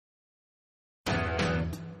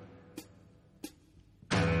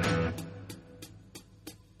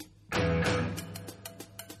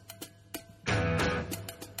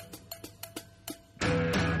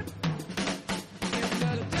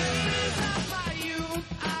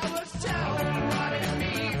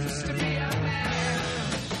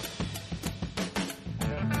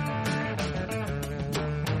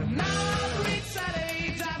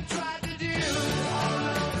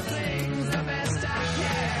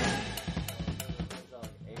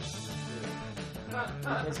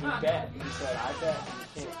Because he bet. He said, I bet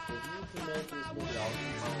you can't. If you can make this movie, I'll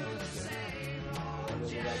keep my movie. And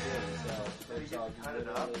then what I did, so first off, he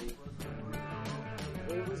literally...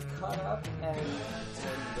 It was cut up and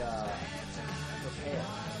prepared.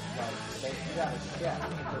 Like, you got a chef to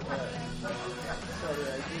prepare it. So I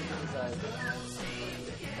think it was like...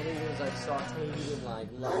 I think it was like sauteed in like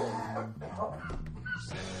lemon.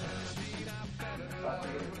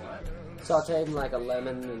 Sauteed in like a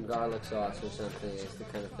lemon and garlic sauce or something is the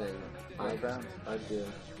kind of thing I do.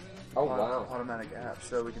 Oh, wow. Automatic app,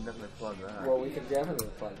 so we can definitely plug that. Well, we can definitely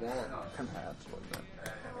plug that. Can have plug that.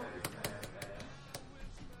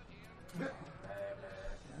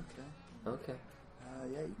 Okay.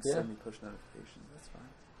 Yeah, you can send me push notifications. That's fine.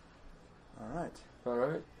 All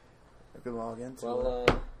right. I can log into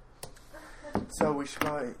it. So we should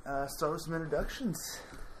probably start with some introductions.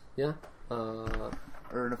 Yeah. Or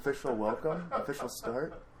an official welcome, official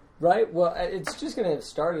start. Right. Well, it's just going to have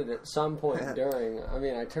started at some point during. I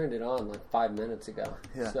mean, I turned it on like 5 minutes ago.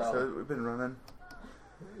 Yeah. So we've been running.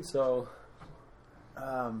 So.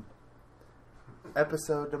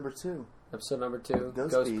 Episode number 2. Episode number 2.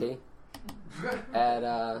 Ghost P. At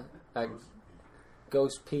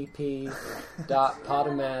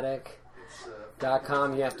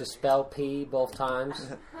ghostpp.podomatic.com. You have to spell P both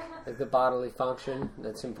times, like the bodily function.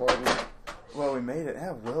 That's important. Well, we made it.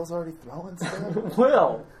 Yeah, Will's already throwing stuff.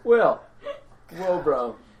 Will. Whoa,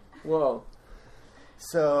 bro. Whoa.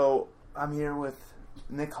 So I'm here with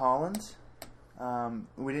Nick Holland.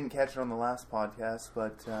 We didn't catch it on the last podcast,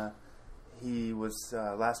 but he was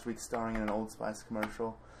last week starring in an Old Spice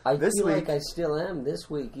commercial. I feel like I still am this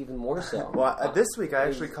week, even more so. Well, this week I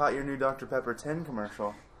actually caught your new Dr. Pepper 10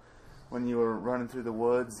 commercial when you were running through the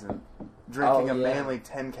woods and drinking a manly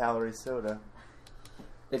 10-calorie soda.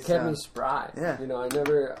 It kept me spry. Yeah. You know, I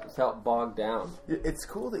never felt bogged down. It's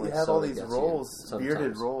cool that you have all these roles,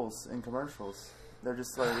 bearded roles in commercials. They're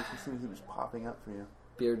just like, they seem to keep just popping up for you.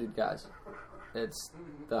 Bearded guys. It's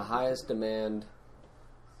the highest demand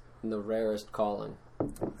and the rarest calling.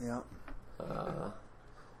 Yeah.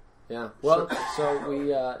 Yeah. Well, so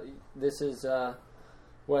we, this is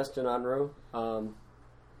Weston Unruh.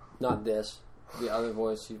 Not this. The other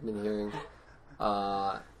voice you've been hearing.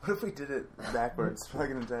 What if we did it backwards for like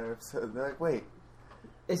an entire episode? They're like, wait.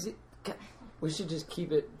 We should just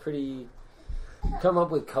keep it pretty... Come up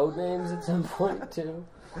with code names at some point, too.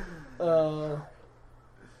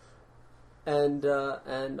 And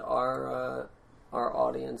our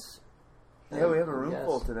audience. Yeah, we have a room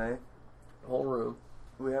full today. Whole room.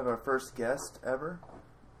 We have our first guest ever,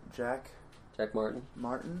 Jack Martin.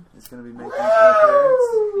 Martin is going to be making an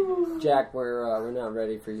appearance. Jack, we're not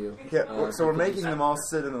ready for you. Yeah, so we're making them all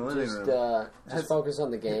sit in the living room. Just focus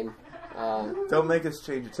on the game. Don't make us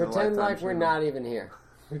change it to pretend like we're not even here.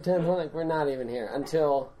 Pretend like we're not even here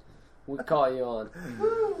until we call you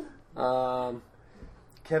on.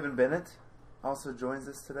 Kevin Bennett also joins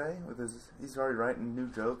us today with he's already writing new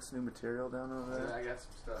jokes, new material down over there. Yeah, I got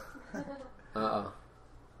some stuff. Uh-oh.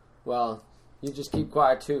 Well, you just keep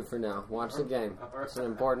quiet too for now. Watch the game. It's an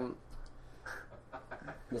important...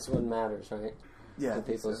 This one matters, right? Yeah. To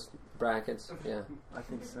people's brackets. Yeah. I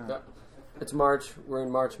think so. It's March. We're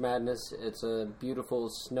in March Madness. It's a beautiful,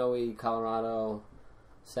 snowy Colorado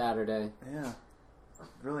Saturday. Yeah.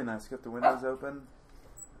 Really nice. Got the windows open.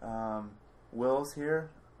 Will's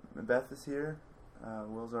here. Beth is here.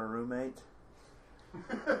 Will's our roommate.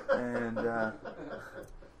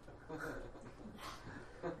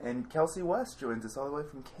 And Kelsey West joins us all the way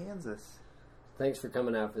from Kansas. Thanks for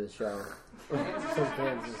coming out for the show. From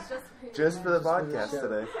Kansas. Just for the podcast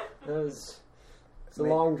today. It's a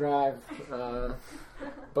long drive,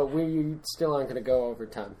 but we still aren't going to go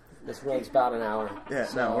overtime. This runs about an hour. Yeah,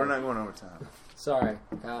 so, no, we're not going overtime. Sorry.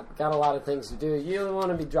 Got a lot of things to do. You want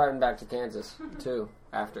to be driving back to Kansas, too,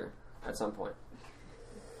 at some point.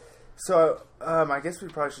 So, I guess we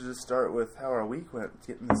probably should just start with how our week went,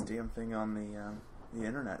 getting this damn thing on the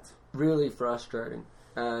internet. Really frustrating.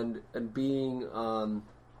 And being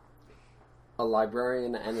a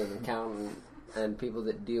librarian and an accountant and people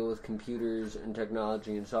that deal with computers and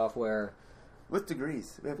technology and software. With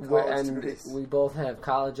degrees. We have college degrees. We both have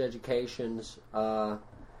college educations. And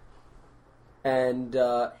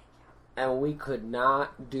we could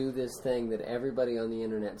not do this thing that everybody on the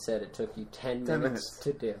internet said it took you 10 minutes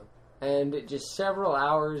to do. And just several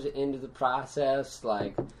hours into the process,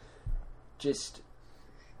 like, just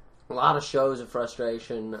a lot of shows of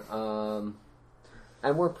frustration.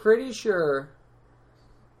 And we're pretty sure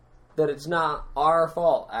that it's not our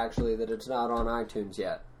fault, actually, that it's not on iTunes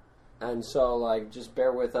yet. And so, like, just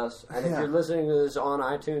bear with us. And if you're listening to this on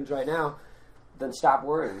iTunes right now, then stop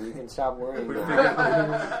worrying. You can stop worrying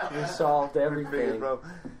now. We solved everything. Bro.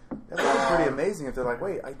 That would be pretty amazing if they're like,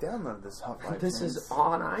 wait, I downloaded this off iTunes. This is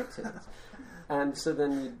on iTunes. And so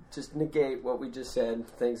then you just negate what we just said.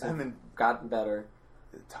 Things have gotten better.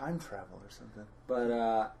 Time travel or something.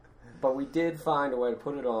 But we did find a way to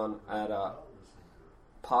put it on at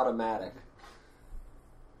Podomatic.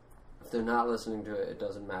 If they're not listening to it, it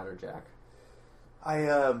doesn't matter, Jack.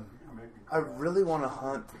 I really want to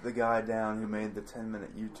hunt the guy down who made the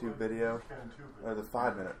 10-minute YouTube video, or the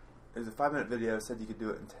 5-minute. It was a 5-minute video. Said you could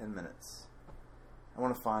do it in 10 minutes. I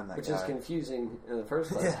want to find that guy. Which is confusing in the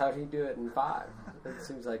first place. How do you do it in 5? It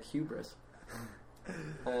seems like hubris.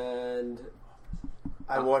 And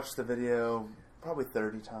I watched the video probably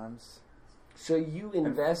 30 times. So you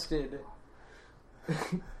invested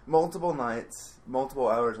multiple nights, multiple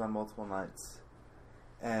hours on multiple nights,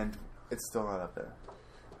 and it's still not up there.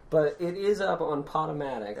 But it is up on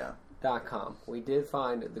Podomatic.com. We did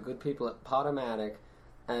find the good people at Podomatic.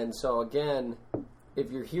 And so again,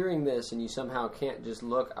 if you're hearing this and you somehow can't just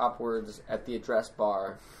look upwards at the address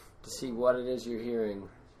bar to see what it is you're hearing,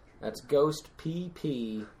 that's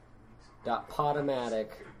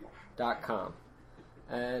ghostpp.podomatic.com.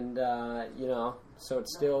 And, so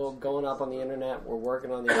it's still going up on the internet. We're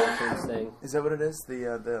working on the iTunes thing. Is that what it is?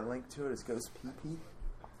 The link to it is ghostpp?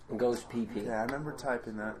 Ghostpp. Yeah, I remember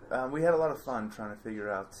typing that. We had a lot of fun trying to figure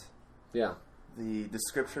out the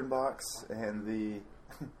description box and the...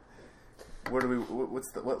 what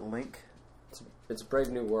link? It's a brave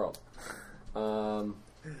new world. But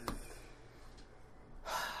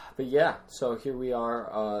yeah, so here we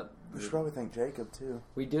are. We should probably thank Jacob too.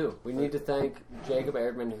 We do. We need to thank Jacob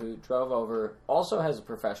Erdman, who drove over. Also has a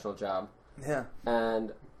professional job. Yeah.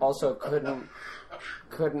 And also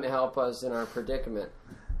couldn't help us in our predicament.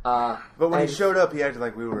 But when he showed up, he acted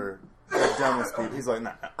like we were the dumbest people. He's like,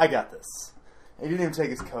 "Nah, I got this." And he didn't even take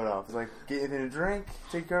his coat off. He's like, "Get anything to drink?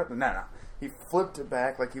 Take your coat." No. He flipped it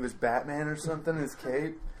back like he was Batman or something in his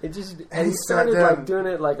cape. And he started like doing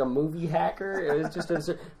it like a movie hacker. It was just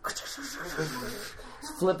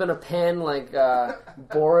flipping a pen like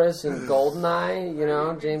Boris in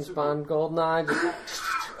Goldeneye, James Bond Goldeneye.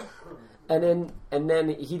 And then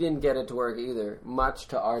he didn't get it to work either, much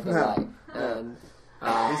to our delight. And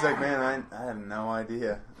he's like, "Man, I have no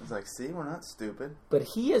idea." I was like, "See, we're not stupid." But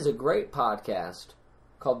he has a great podcast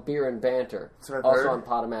called Beer and Banter, also on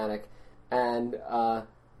Podomatic. And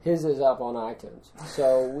his is up on iTunes.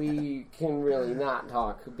 So we can really not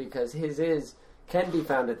talk because his can be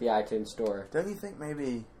found at the iTunes store. Don't you think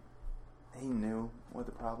maybe he knew what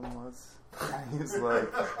the problem was? He's like,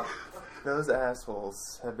 those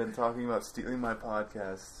assholes have been talking about stealing my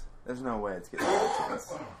podcast. There's no way it's getting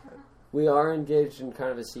iTunes. We are engaged in kind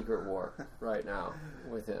of a secret war right now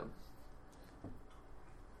with him.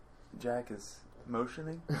 Jack is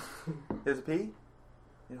motioning. Is it pee?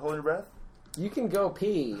 You holding your breath? You can go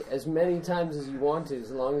pee as many times as you want to,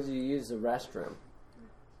 as long as you use the restroom.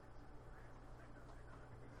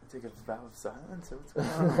 Take a vow of silence? Or what's going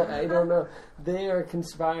on? I don't know. They are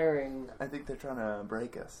conspiring. I think they're trying to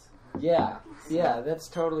break us. Yeah, that's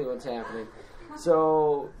totally what's happening.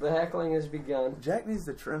 So the heckling has begun. Jack needs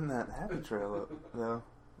to trim that happy trail up, though.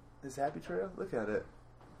 His happy trail? Look at it.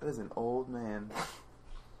 That is an old man.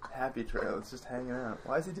 Happy trail. It's just hanging out.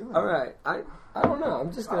 Why is he doing that? All right. I don't know.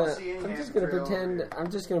 I'm just gonna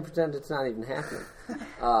pretend it's not even happening.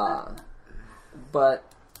 But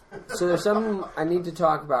so there's something I need to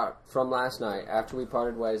talk about from last night after we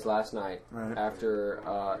parted ways last night. Right. After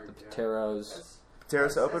the Pateros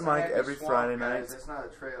open mic every Friday night. That's not a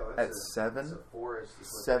trail. At 7? It's a forest.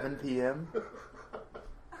 7 p.m.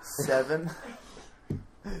 7.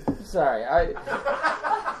 Sorry,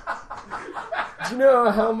 do you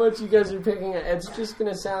know how much you guys are picking at? It's just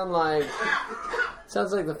gonna sound like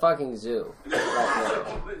the fucking zoo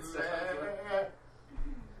right now.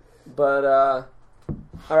 But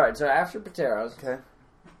all right. So after Pateros, Okay.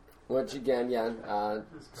 which again,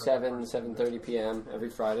 7:30 p.m.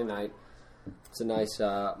 every Friday night. It's a nice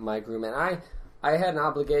mic room, and I had an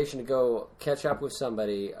obligation to go catch up with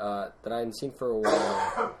somebody that I hadn't seen for a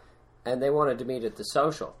while. And they wanted to meet at the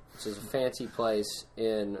Social, which is a fancy place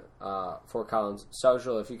in Fort Collins.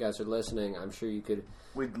 Social, if you guys are listening, I'm sure you could...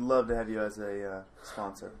 We'd love to have you as a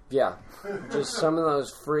sponsor. Yeah. Just some of those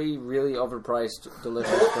free, really overpriced,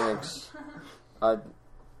 delicious drinks.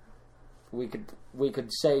 We could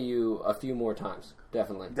say you a few more times.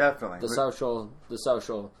 Definitely. The Social.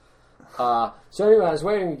 So anyway, I was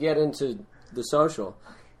waiting to get into the Social.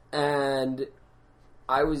 And...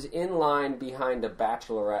 I was in line behind a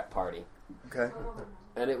bachelorette party. Okay.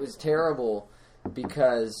 And it was terrible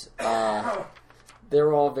because they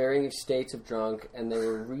were all varying states of drunk, and they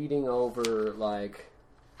were reading over like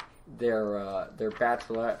their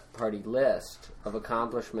bachelorette party list of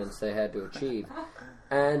accomplishments they had to achieve,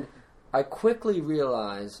 and I quickly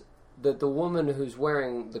realized that the woman who's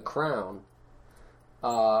wearing the crown,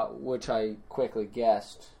 which I quickly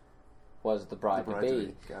guessed was the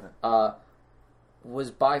bride-to-be,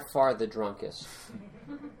 was by far the drunkest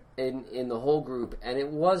in the whole group, and it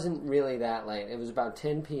wasn't really that late. It was about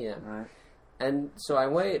 10 p.m. Right. And so I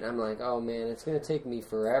wait, and I'm like, oh man, it's going to take me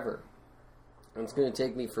forever. And it's going to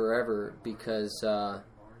take me forever because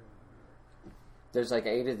there's like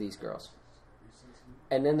 8 of these girls.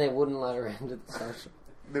 And then they wouldn't let her into the social.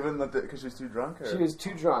 They wouldn't let it because she was too drunk? Or? She was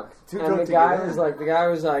too drunk. The guy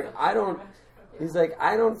was like,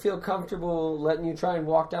 I don't feel comfortable letting you try and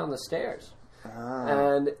walk down the stairs. Ah.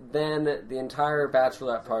 And then the entire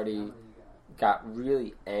bachelorette party got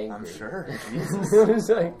really angry. I'm sure. Jesus. It was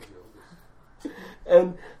like,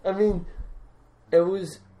 and I mean, it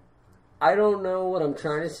was, I don't know what I'm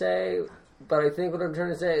trying to say, but I think what I'm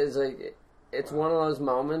trying to say is like, it's one of those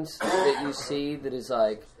moments that you see that is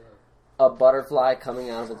like a butterfly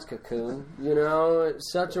coming out of its cocoon. You know,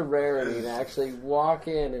 it's such a rarity to actually walk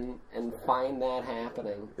in and find that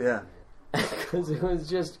happening. Yeah. Because it was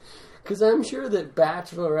just... Because I'm sure that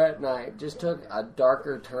Bachelorette Night just took a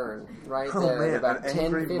darker turn right there at about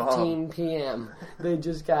 10:15 p.m. They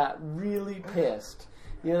just got really pissed,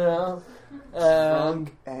 you know?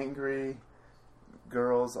 Drunk, angry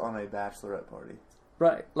girls on a bachelorette party.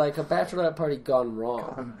 Right, like a bachelorette party gone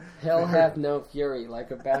wrong. Hell hath no fury, like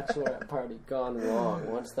a bachelorette party gone wrong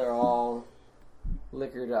once they're all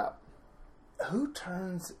liquored up. Who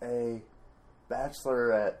turns a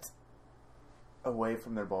bachelorette away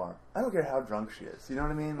from their bar? I don't care how drunk she is. You know what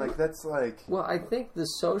I mean? Like, that's like... Well, I think the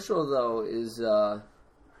social, though, is... the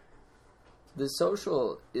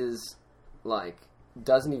social is, like,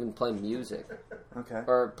 doesn't even play music. Okay.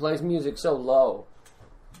 Or plays music so low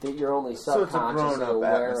that you're only subconsciously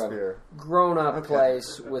aware of. Grown-up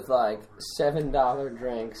place with, like, $7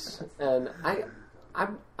 drinks. And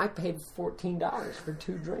I paid $14 for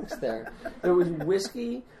 2 drinks there. There was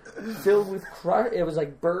whiskey filled with it was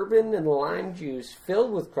like bourbon and lime juice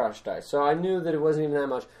filled with crushed ice. So I knew that it wasn't even that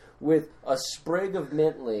much, with a sprig of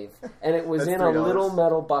mint leaf, and it was in $3. A little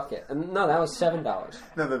metal bucket. And no, that was $7.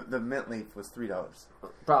 No, the mint leaf was $3.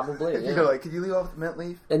 Probably. Yeah. You're like, could you leave off the mint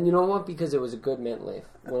leaf? And you know what? Because it was a good mint leaf.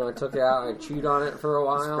 When I took it out, I chewed on it for a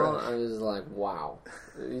while. I was like, wow,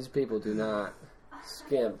 these people do not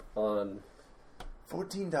skimp on.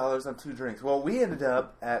 $14 on 2 drinks. Well, we ended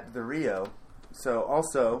up at the Rio. So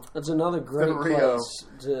also, that's another great place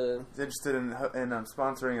to. Interested in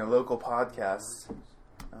sponsoring a local podcast.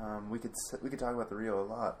 We could talk about the Rio a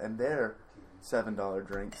lot, and their $7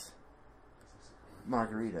 drinks,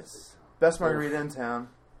 margaritas, best margarita in town.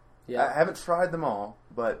 Yeah, I haven't tried them all,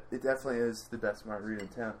 but it definitely is the best margarita in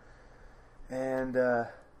town. And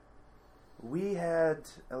we had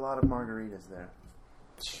a lot of margaritas there.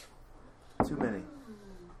 Too many.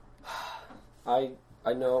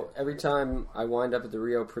 I know every time I wind up at the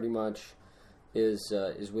Rio, pretty much is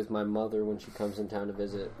with my mother when she comes in town to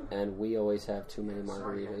visit, and we always have too many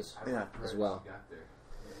margaritas. Yeah, as well.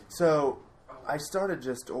 So I started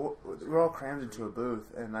we're all crammed into a booth,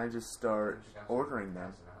 and I just start ordering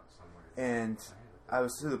them, and I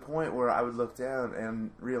was to the point where I would look down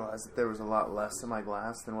and realize that there was a lot less in my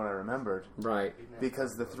glass than what I remembered. Right.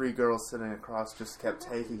 Because the 3 girls sitting across just kept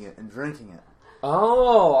taking it and drinking it.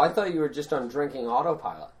 Oh, I thought you were just on drinking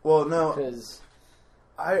autopilot. Well, no, because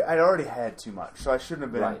I'd already had too much, so I shouldn't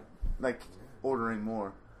have been like ordering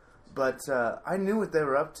more. But I knew what they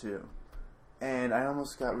were up to, and I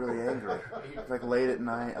almost got really angry. Like late at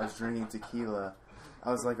night, I was drinking tequila.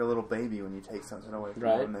 I was like a little baby when you take something away from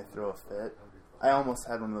them and they throw a fit. I almost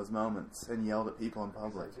had one of those moments and yelled at people in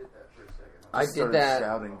public. I did that.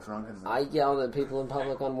 Shouting drunkenly. I yelled at people in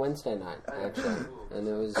public on Wednesday night, actually, and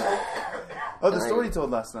it was. Oh, the story you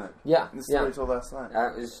told last night. Yeah, the story you told last night.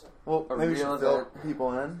 That was. Well, maybe we should fill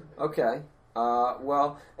people in. Okay.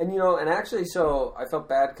 Well, and and actually, so I felt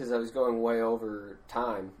bad because I was going way over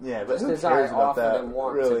time. Yeah, but just who as cares I about often that? am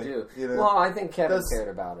wont Really, to do. You know, well, I think Kevin cared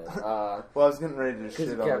about it. Well, I was getting ready to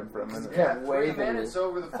shit on him for a minute. Yeah, 3 minutes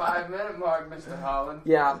over the 5-minute mark, Mr. Holland.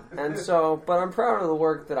 Yeah, and so, but I'm proud of the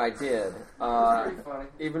work that I did. Very funny.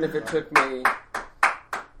 Even if it took me.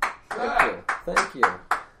 Thank you.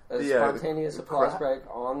 A spontaneous applause break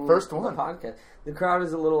on first the one. podcast. The crowd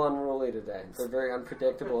is a little unruly today. They're very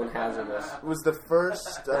unpredictable and hazardous. It was the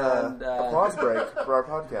first applause break for our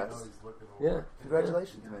podcast. Yeah.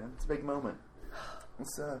 Congratulations, man. It's a big moment.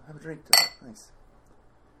 Let's have a drink today. Thanks.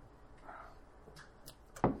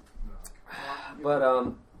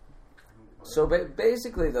 But, so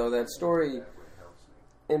basically, though, that story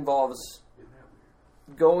involves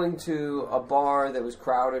going to a bar that was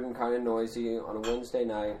crowded and kind of noisy on a Wednesday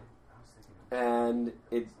night, and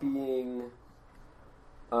it being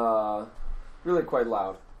really quite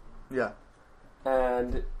loud. Yeah.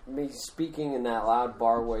 And me speaking in that loud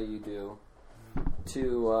bar way you do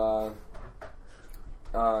to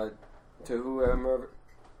whoever,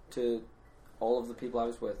 to all of the people I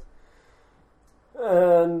was with.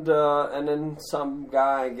 And then some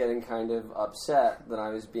guy getting kind of upset that I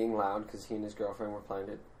was being loud because he and his girlfriend were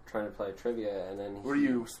trying to play trivia, and then were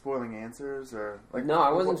you spoiling answers or like? No,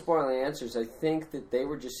 I wasn't spoiling answers. I think that they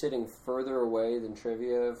were just sitting further away than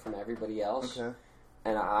trivia from everybody else,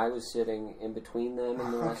 and I was sitting in between them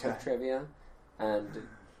and the rest of trivia, and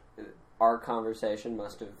our conversation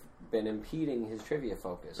must have been impeding his trivia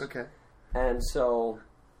focus. Okay, and so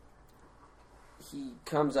he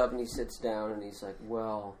comes up and he sits down and he's like,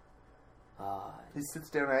 well... he sits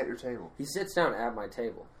down at your table. He sits down at my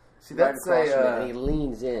table. See, right that's across from me, and he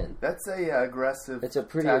leans in. That's a aggressive It's a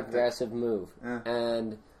pretty tactic. aggressive move. Yeah.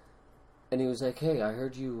 And he was like, hey, I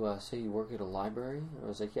heard you say you work at a library. And I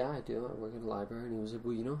was like, yeah, I do. I work at a library. And he was like,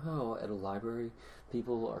 well, you know how at a library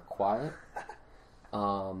people are quiet?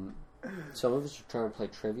 Some of us are trying to play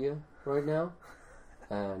trivia right now.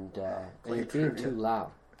 And you're being too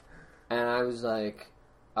loud. And I was like,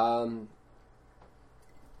 I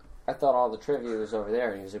thought all the trivia was over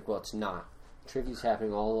there. And he was like, well, it's not. Trivia's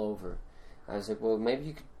happening all over. I was like, well, maybe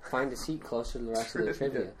you could find a seat closer to the rest of the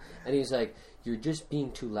trivia. And he's like, you're just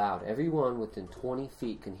being too loud. Everyone within 20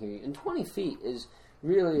 feet can hear you. And 20 feet is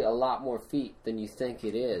really a lot more feet than you think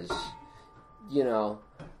it is, you know,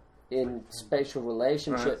 in spatial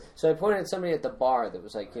relationship. Right. So I pointed at somebody at the bar that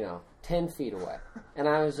was like, 10 feet away. And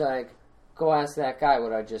I was like, go ask that guy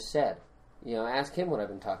what I just said. Ask him what I've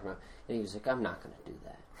been talking about. And he was like, I'm not going to do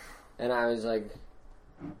that. And I was like...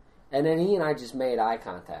 And then he and I just made eye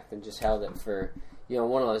contact and just held it for,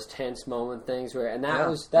 one of those tense moment things where... And that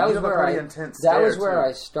was where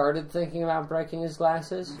I started thinking about breaking his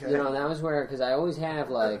glasses. Okay. That was where... Because I always have,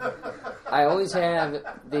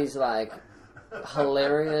 these,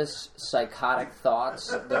 hilarious, psychotic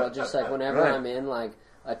thoughts that'll just, whenever I'm in,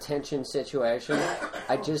 a tension situation,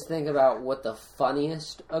 I just think about what the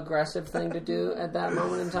funniest aggressive thing to do at that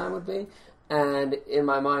moment in time would be. And in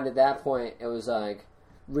my mind at that point, it was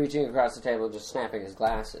reaching across the table, just snapping his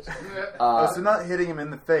glasses. So not hitting him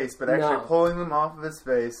in the face, but actually pulling them off of his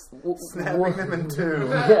face, snapping them in two.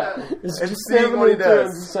 Yeah. And seeing what he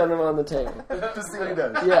does. And send them on the table. Just see what he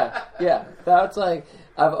does. Yeah. That's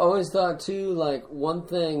I've always thought too, one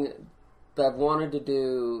thing that I've wanted to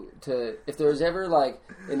do if there was ever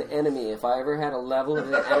an enemy, if I ever had a level of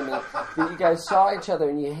an enemy that you guys saw each other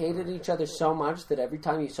and you hated each other so much that every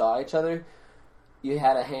time you saw each other you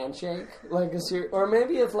had a handshake, or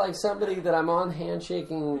maybe if somebody that I'm on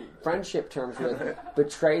handshaking friendship terms with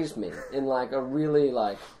betrays me in a really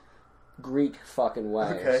Greek fucking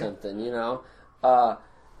way or something, I've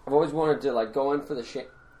always wanted to go in for the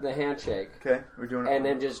handshake. Okay, we're doing it. And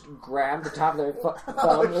then just grab the top of their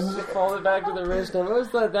thumb and just fold it back to the wrist. And I always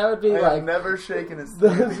thought that would be I've never shaken his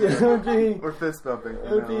thumb. Or fist bumping.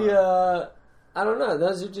 It would be, I don't know.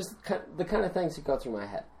 Those are just the kind of things that go through my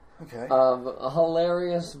head. Okay. Of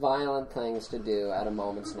hilarious, violent things to do at a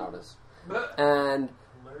moment's notice. And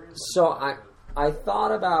so I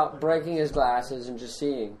thought about breaking his glasses and just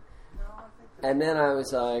seeing. And then I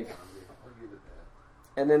was like...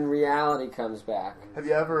 And then reality comes back. Have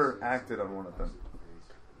you ever acted on one of them?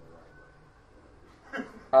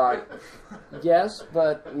 Yes,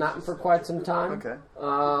 but not for quite some time. Okay.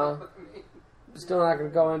 Still not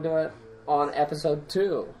going to go into it on episode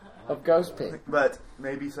 2 of Ghost Pig. But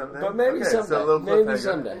maybe someday? Someday. So maybe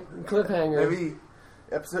someday. Cliffhanger. Maybe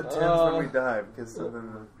episode 10 is when we die, because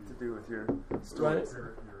something to do with your story. Right.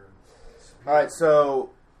 Alright, so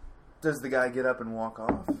does the guy get up and walk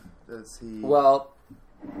off? Does he... Well...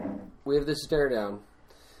 We have this stare down.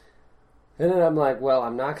 And then I'm like, well,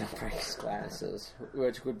 I'm not going to break his glasses,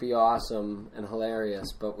 which would be awesome and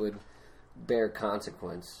hilarious, but would bear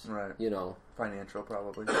consequence. Right. Financial,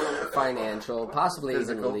 probably. Financial, possibly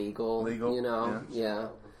Physical. even legal. Legal. Yeah.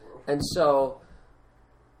 And so,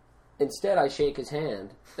 instead I shake his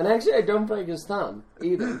hand. And actually I don't break his thumb,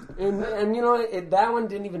 either. And that one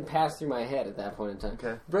didn't even pass through my head at that point in time.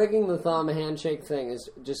 Okay. Breaking the thumb handshake thing is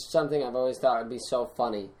just something I've always thought would be so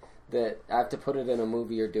funny that I have to put it in a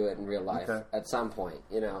movie or do it in real life at some point,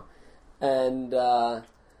 And, but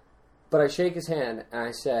I shake his hand and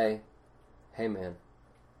I say, hey man,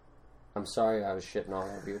 I'm sorry I was shitting all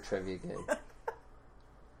over your trivia game.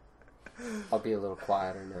 I'll be a little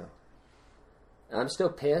quieter now. And I'm still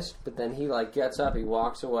pissed, but then he, like, gets up, he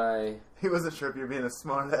walks away. He wasn't sure if you're being a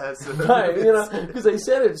smart ass. Right, because I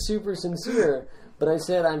said it super sincere, but I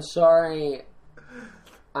said, I'm sorry,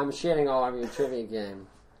 I'm shitting all over your trivia game.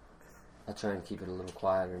 I'll try and keep it a little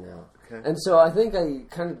quieter now. Okay. And so I think I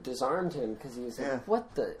kind of disarmed him, because he was like,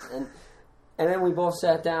 what the... And then we both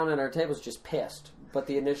sat down at our tables just pissed, but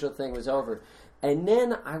the initial thing was over. And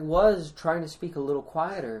then I was trying to speak a little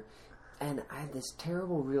quieter, and I had this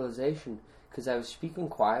terrible realization, because I was speaking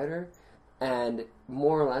quieter, and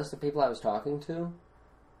more or less the people I was talking to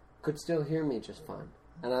could still hear me just fine.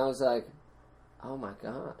 And I was like, oh my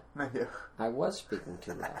God, I was speaking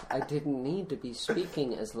too loud. I didn't need to be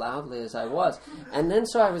speaking as loudly as I was. And then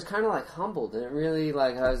so I was kind of like humbled, and it really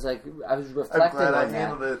like, I was reflecting I'm glad on I that.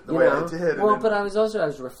 handled it the way I did. Well, but I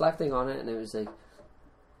was reflecting on it, and it was like,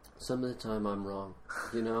 some of the time I'm wrong,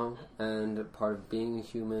 you know? And part of being a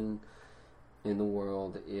human in the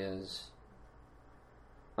world is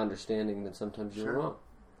understanding that sometimes you're wrong.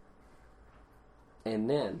 And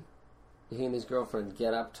then he and his girlfriend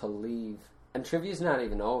get up to leave, and trivia's not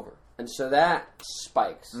even over. And so that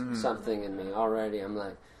spikes something in me already. I'm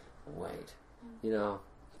like, wait, you know,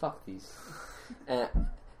 fuck these. And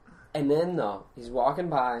then, though, he's walking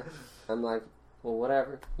by. I'm like, well,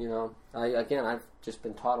 whatever, you know. I've just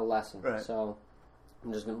been taught a lesson. Right. So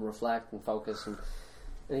I'm just going to reflect and focus.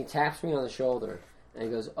 And he taps me on the shoulder. And he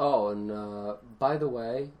goes, oh, and by the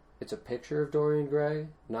way, it's a picture of Dorian Gray,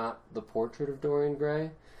 not the portrait of Dorian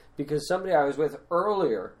Gray. Because somebody I was with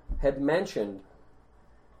earlier had mentioned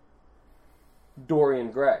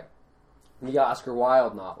Dorian Gray, the Oscar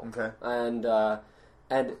Wilde novel. Okay.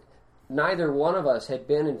 And neither one of us had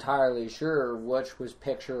been entirely sure which was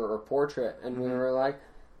picture or portrait. And we were like,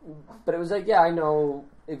 but it was like, yeah, I know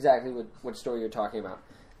exactly what story you're talking about.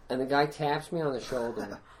 And the guy taps me on the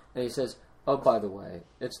shoulder, and he says, oh, by the way,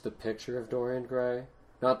 it's the picture of Dorian Gray,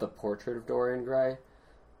 not the portrait of Dorian Gray.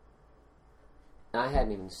 And I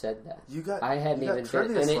hadn't even said that. I hadn't even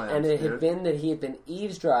been, and it had been that he had been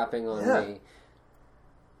eavesdropping on me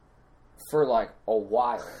for like a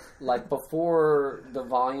while, like before the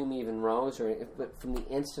volume even rose, but from the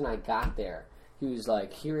instant I got there, he was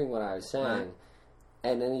like hearing what I was saying,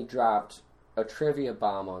 and then he dropped a trivia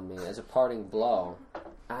bomb on me as a parting blow.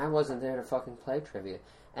 I wasn't there to fucking play trivia,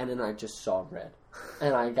 and then I just saw red,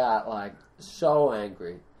 and I got like so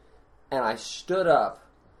angry, and I stood up.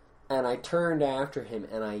 And I turned after him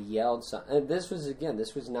and I yelled something. And this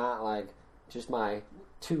was not like just my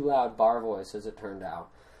too loud bar voice, as it turned out.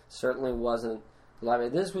 Certainly wasn't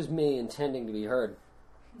loud. This was me intending to be heard.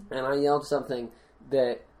 And I yelled something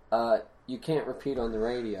that you can't repeat on the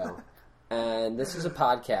radio. And this is a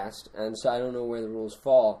podcast, and so I don't know where the rules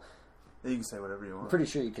fall. You can say whatever you want. I'm pretty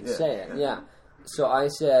sure you can say it, yeah. So I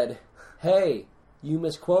said, hey, you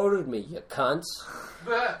misquoted me, you cunts.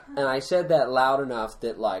 And I said that loud enough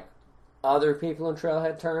that, like, other people in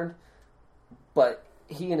Trailhead turned, but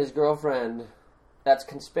he and his girlfriend, that's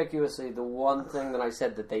conspicuously the one thing that I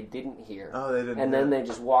said that they didn't hear. Oh, they didn't And then they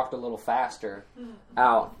just walked a little faster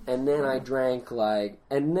out. And then I drank, like,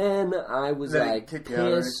 and then I was, like, kick pissed. You out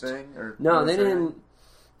or anything, or no, they didn't.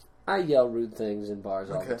 I yell rude things in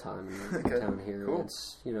bars all the Okay. time in town here. Cool.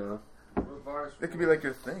 It's, you know. It could be like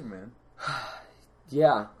your thing, man.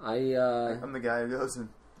 Yeah, I'm the guy who goes and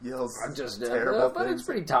yells just terrible but things. it's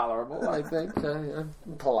pretty tolerable, I think. I'm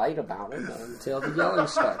polite about it until the yelling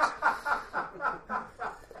starts.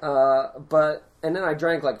 And then I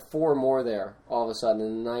drank like 4 more there all of a sudden,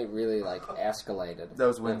 and the night really like escalated. That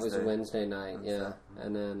was Wednesday. It was Wednesday night, yeah.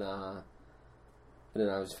 And then I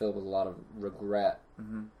was filled with a lot of regret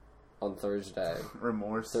on Thursday.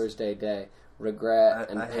 Remorse. Thursday day. Regret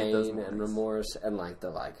and I hate those pain and mornings. remorse and like the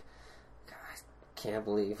like, can't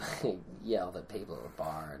believe I yelled at people at a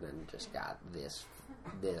bar and then just got this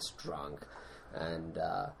drunk. And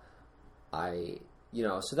so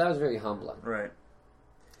that was very humbling. Right.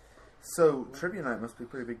 So, trivia night must be a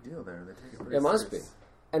pretty big deal there. They take it pretty It must be. serious.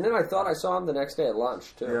 And then I thought I saw him the next day at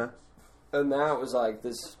lunch, too. Yeah. And that was like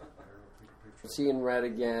this, seeing red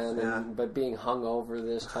again, but being hungover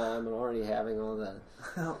this time and already having all the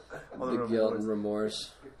guilt and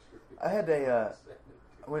remorse. I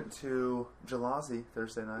went to Jalazzi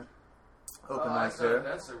Thursday night. Open night there.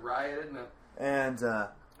 That's a riot, isn't it? And,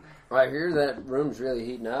 I hear that room's really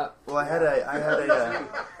heating up. well, I had a, I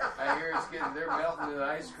hear they're melting the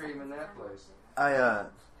ice cream in that place. I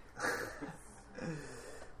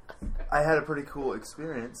had a pretty cool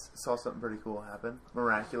experience. Saw something pretty cool happen.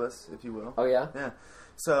 Miraculous, if you will. Oh, yeah? Yeah.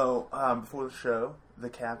 So, before the show, the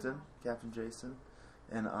Captain Jason,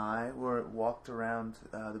 and I walked around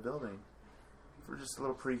the building for just a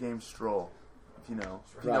little pregame stroll. If you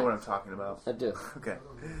know what I'm talking about. I do. Okay.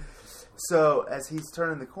 So as he's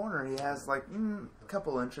turning the corner, he has like a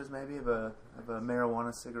couple inches maybe of a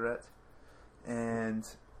marijuana cigarette, and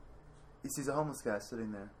he sees a homeless guy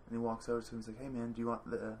sitting there, and he walks over to him. He's like, "Hey man, do you want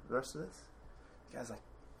the rest of this?" The guy's like,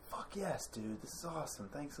 "Fuck yes, dude. This is awesome.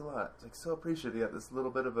 Thanks a lot." It's like, so appreciative. You got this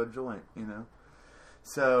little bit of a joint, you know.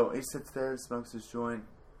 So he sits there, smokes his joint.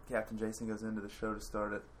 Captain Jason goes into the show to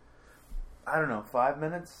start it. I don't know, 5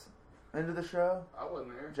 minutes into the show. I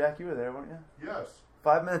wasn't there. Jack, you were there, weren't you? Yes.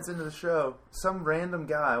 5 minutes into the show, some random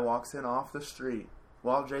guy walks in off the street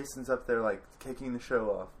while Jason's up there, like, kicking the show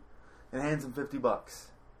off, and hands him $50.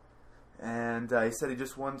 And he said he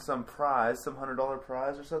just won some prize, some $100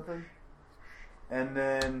 prize or something, and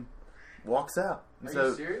then walks out. And Are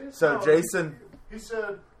you serious? So No, Jason, He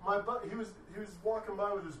said he was walking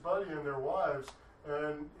by with his buddy and their wives,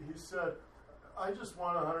 and he said, "I just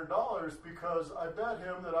won $100 because I bet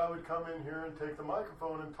him that I would come in here and take the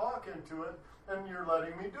microphone and talk into it, and you're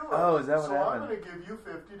letting me do it. Oh, is that what so happened? I'm going to give you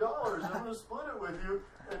 $50. I'm going to split it with you."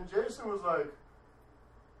 And Jason was like,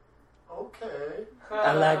 "Okay,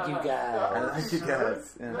 I like you that guys. would I like be you good.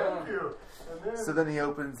 guys." Yeah. Thank you." And then so then he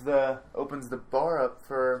opens the bar up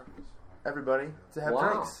for everybody to have Wow.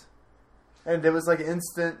 drinks. And it was like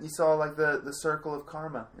instant. You saw like the circle of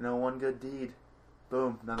karma. You know, one good deed,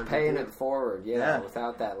 boom, another Paying good deed. it forward, Yeah.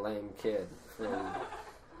 without that lame kid from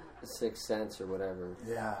Sixth Sense or whatever.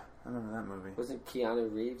 Yeah, I remember that movie. Wasn't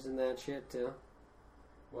Keanu Reeves in that shit too?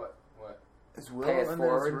 What? Is Will Pay it in his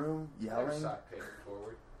forward. room I yelling? suck pay it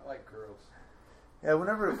forward. I like girls. Yeah,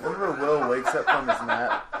 whenever Will wakes up from his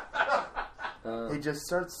nap, Uh, he just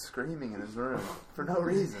starts screaming in his room for no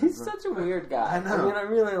reason. he's such a weird guy. I know. I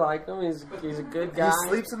really like him. He's a good guy. He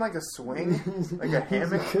sleeps in like a swing, like a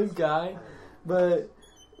hammock. He's a good guy, but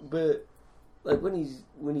like when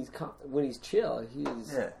he's chill,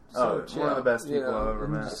 he's Yeah. so Oh, chill. one of the best you people know, I've ever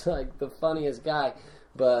met. Just like the funniest guy,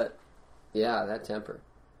 but yeah, that temper.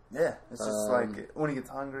 Yeah, it's just like when he gets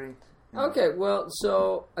hungry. you know. Okay, well,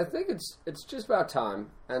 so I think it's just about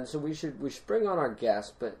time, and so we should bring on our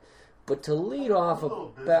guest, but to lead off I'm a little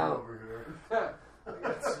busy about. over here.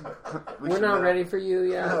 We We're should, not ready for you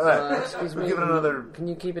yet. All right. Excuse We'll me. give it another- Can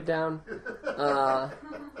you keep it down?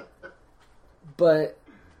 But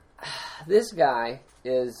this guy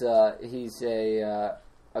is he's a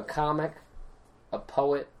comic, a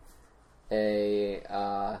poet,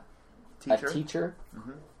 a teacher,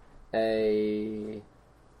 Mhm.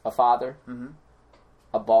 a father, Mhm.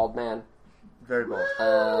 a bald man. Very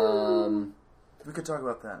bold. We could talk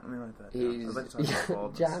about that. Let me write that down. He's I'd like to talk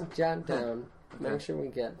about baldness. John down. Okay. Make sure we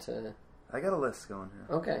get to. I got a list going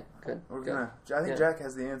here. Okay, good. We're good. gonna. I think Yeah. Jack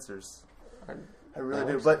has the answers. I really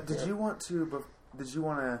do. hope But so, did yeah. you want to? Did you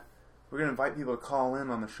want to? We're gonna invite people to call in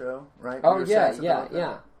on the show, right? Oh You were yeah, saying something yeah, about that?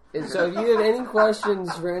 yeah. And so if you have any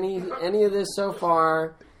questions for any of this so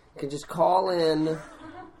far, you can just call in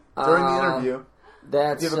During the interview,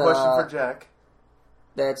 That's if you have a question for Jack.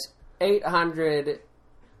 That's 800.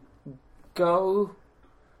 Go.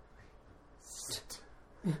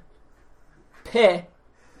 P.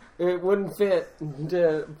 It wouldn't fit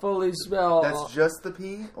to fully spell. That's just the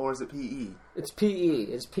P, or is it PE? It's PE.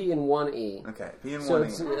 It's P and one E. Okay, P and So one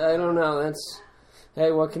it's, E. I don't know. That's,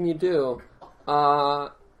 hey, what can you do?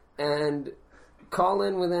 And call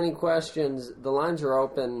in with any questions. The lines are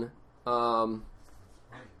open.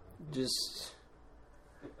 Just.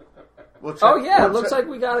 We'll check, Oh yeah, it we'll looks check- like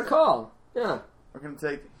we got a call. Yeah. we're gonna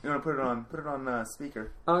take. You want to put it on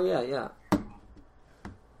speaker. Oh yeah, yeah.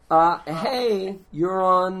 Hey, you're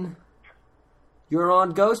on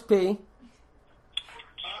Ghost P.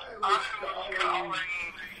 I'm calling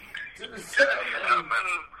To the to the seven. seven.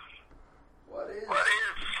 What is What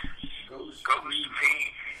is Ghost Ghost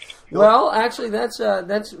P? Well, actually, that's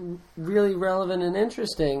really relevant and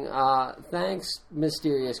interesting. Thanks,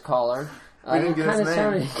 mysterious caller. We didn't get his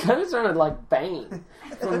name. Kind of sounded like Bane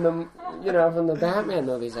from the Batman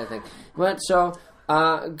movies, I think. But so,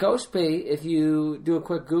 Ghost P, if you do a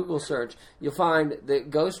quick Google search, you'll find that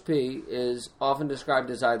Ghost P is often described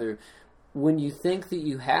as either when you think that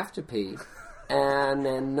you have to pee, and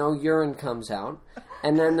then no urine comes out.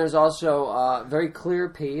 And then there's also very clear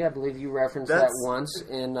pee. I believe you referenced that That's- once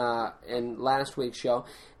in last week's show.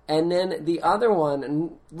 And then the other one,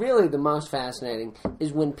 and really the most fascinating,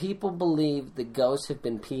 is when people believe the ghosts have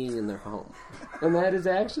been peeing in their home. And that is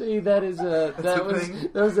actually that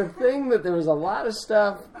was a thing that there was a lot of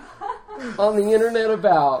stuff on the internet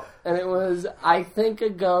about, and it was, I think a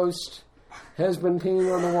ghost has been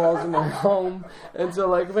peeing on the walls of my home. And so,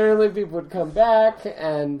 like, apparently people would come back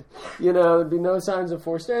and, you know, there'd be no signs of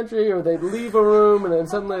forced entry, or they'd leave a room and then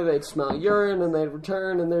suddenly they'd smell urine and they'd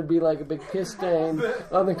return and there'd be, like, a big piss stain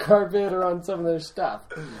on the carpet or on some of their stuff.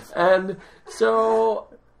 And so...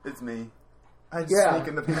 It's me. I just sneak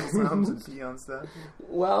into people's homes and pee on stuff.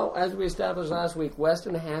 Well, as we established last week,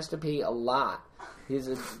 Weston has to pee a lot. He's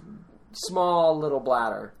a small little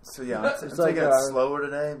bladder. So yeah, I'm like taking it slower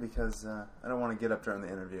today because I don't want to get up during the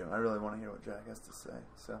interview. I really want to hear what Jack has to say.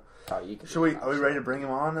 So, are we ready to bring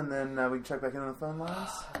him on and then we can check back in on the phone lines?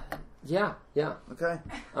 Yeah. Okay.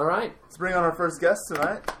 All right. Let's bring on our first guest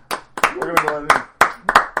tonight. We're gonna go ahead and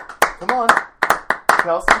come on,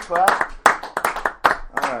 Kelsey, clap.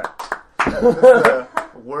 All right. This is the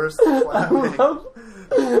worst clapping.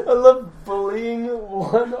 I love bullying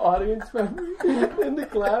one audience member into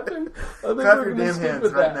clapping. Clap your damn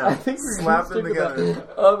hands right now. I think we're slap them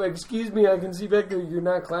together. Excuse me, I can see back there you're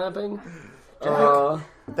not clapping.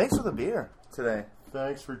 Thanks for the beer today.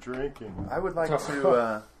 Thanks for drinking. I would like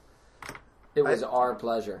to. It was our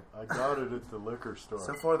pleasure. I got it at the liquor store.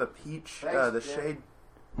 So far, the peach, the Shade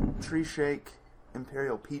Tree Shake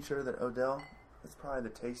Imperial Peacher that Odell. That's probably the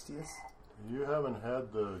tastiest. You haven't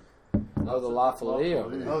had the... The La Folia.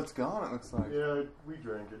 Oh, it's gone, it looks like. Yeah, we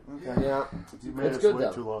drank it. Okay. Yeah. You made us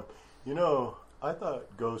wait too long. You know, I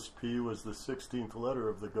thought Ghost P was the 16th letter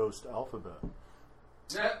of the Ghost alphabet.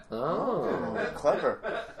 Oh. Clever.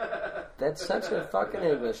 That's such a fucking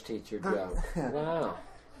English teacher joke. Wow.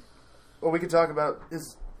 Well, we could talk about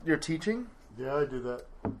your teaching. Yeah, I do that.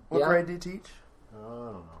 What grade do you teach? I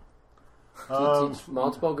don't know. Do you teach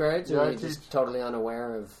multiple grades, or yeah, are you just totally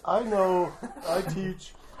unaware of... I know. I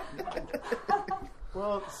teach...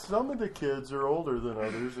 Well, some of the kids are older than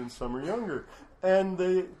others, and some are younger. And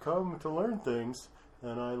they come to learn things,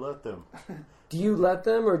 and I let them. Do you let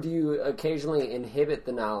them, or do you occasionally inhibit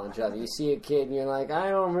the knowledge of it? You see a kid, and you're like, I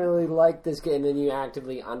don't really like this kid, and then you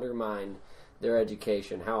actively undermine their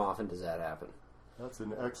education. How often does that happen? That's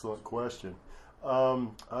an excellent question.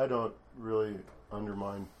 I don't really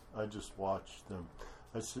undermine. I just watch them.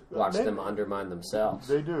 Watch them undermine themselves.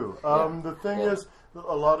 They do. The thing is,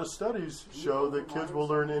 a lot of studies show that kids will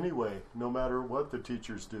learn anyway, no matter what the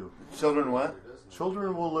teachers do. Children what?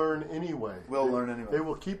 Children will learn anyway. Will learn anyway. They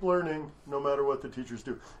will keep learning no matter what the teachers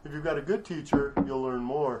do. If you've got a good teacher, you'll learn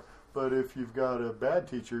more. But if you've got a bad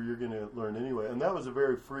teacher, you're going to learn anyway. And that was a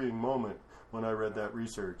very freeing moment when I read that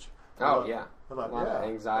research. I thought, a lot of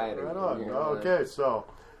anxiety. Right on. Okay, so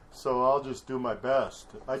I'll just do my best.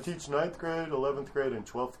 I teach 9th grade, 11th grade, and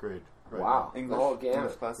 12th grade. Right wow. English, the whole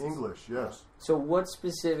gamut. English, yes. So what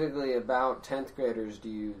specifically about 10th graders do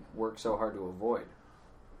you work so hard to avoid?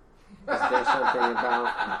 Is there something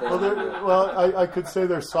about them? Well, I could say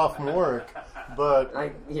they're sophomoric, but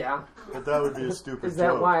but that would be a stupid Is that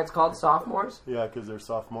joke. why it's called sophomores? Yeah, because they're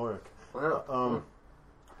sophomoric. Wow.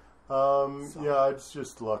 Yeah, it's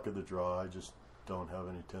just luck of the draw. I just don't have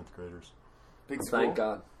any 10th graders. Big school? Thank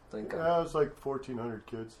God. Yeah, it's like 1,400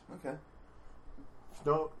 kids. Okay.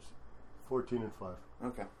 No, 14 and 5.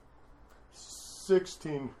 Okay.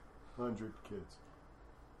 1,600 kids.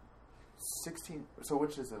 16. So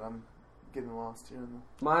which is it? I'm getting lost here.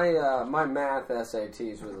 My math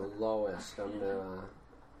SATs were the lowest. I'm gonna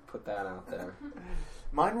put that out there.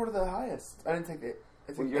 Mine were the highest. I didn't take it.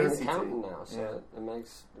 Well, you're an accountant now, so it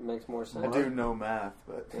makes more sense. I do know math,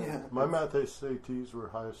 but My math SATs were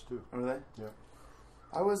highest too. Were they? Yeah.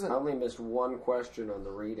 I only missed one question on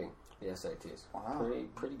the reading, the SATs. Wow.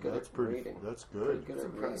 Pretty good at reading. That's good. Pretty good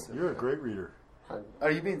at reading. You're a great reader.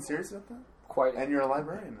 Are you being serious about that? Quite. And you're a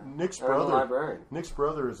librarian. Nick's I'm a brother. librarian. Nick's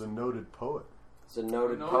brother is a noted poet. He's a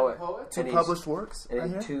noted poet. Two published works.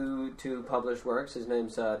 And two published works. His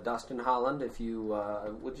name's Dustin Holland. If you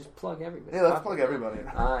we'll just plug everybody. Yeah, let's plug everybody.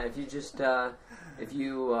 If you just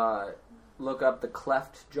look up the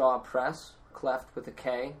Cleft Jaw Press, Cleft with a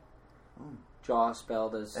K, jaw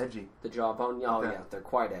spelled as edgy. The jawbone. Oh okay. Yeah, they're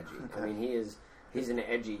quite edgy. Okay. I mean, he's an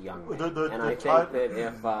edgy young man, and I think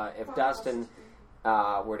that if Dustin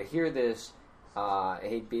were to hear this,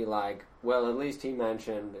 he'd be like, well, at least he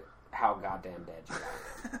mentioned how goddamn edgy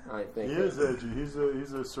I am. I think he is edgy. He's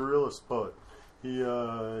a surrealist poet. He's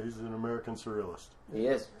an American surrealist. He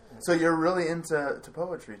is. So you're really into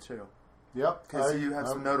poetry too. Yep. Because you have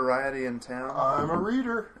some notoriety in town. I'm a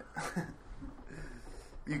reader.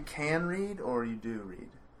 You can read or you do read?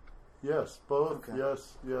 Yes, both. Okay.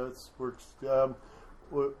 Yes, it works.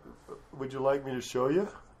 Would you like me to show you?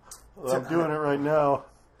 Well, I'm doing it right now.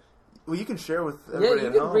 Well, you can share with everybody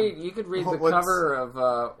at home. You could read the cover of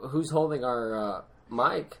who's holding our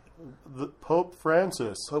mic. Pope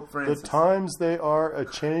Francis. Pope Francis. The times they are a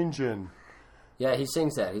changin'. Yeah, he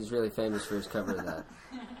sings that. He's really famous for his cover of that.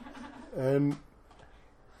 And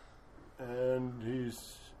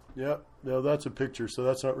he's that's a picture, so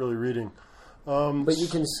that's not really reading. But you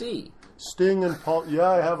can see. Sting and Paul. Yeah,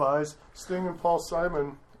 I have eyes. Sting and Paul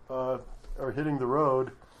Simon are hitting the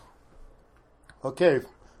road. Okay,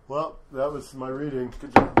 well, that was my reading.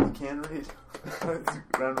 Good job. You can read.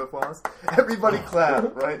 Round of applause. Everybody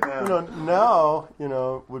clap right now.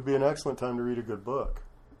 Now would be an excellent time to read a good book.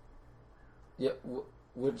 Yeah.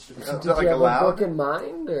 Which did like you have aloud? a book in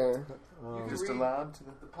mind, or You can Just read allowed to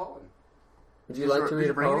the poem. would you like to Did read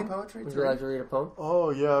you a bring any poem? poetry Would to you read? like to read a poem?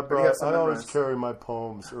 Oh yeah, you have some I always memorized? carry my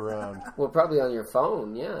poems around. Well, probably on your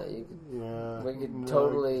phone. Yeah, Yeah, we could no,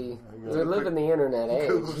 totally. I We live in the internet age.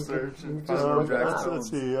 Google You search could and just find look it Jack's up.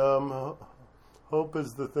 let's see. Hope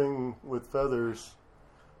is the thing with feathers.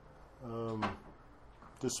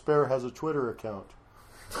 Despair has a Twitter account.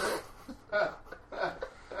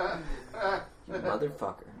 You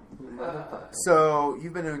motherfucker. So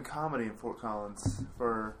you've been doing comedy in Fort Collins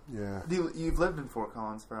for. Yeah. You've lived in Fort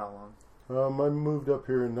Collins for how long? I moved up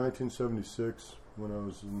here in 1976 when I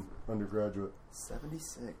was an undergraduate.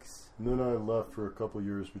 76. And then I left for a couple of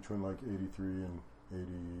years between like 83 and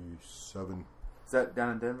 87. Is that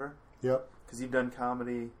down in Denver? Yep, Because you've done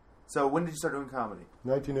comedy. So when did you start doing comedy?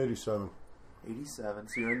 1987. 87.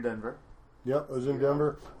 So you're in Denver. Yep, I was in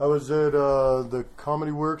Denver. I was at the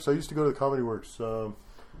Comedy Works. I used to go to the Comedy Works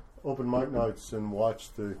open mic nights and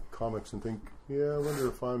watch the comics and think, yeah, I wonder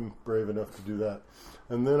if I'm brave enough to do that.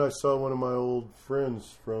 And then I saw one of my old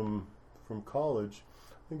friends from college.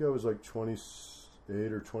 I think I was like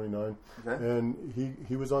 28 or 29, Okay. and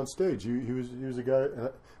he was on stage. He was a guy,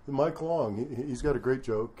 Mike Long. He's got a great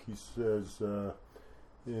joke. He says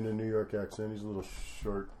in a New York accent. He's a little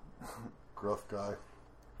short, gruff guy.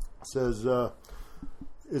 Says,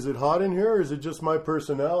 "Is it hot in here, or is it just my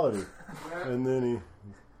personality?" And then he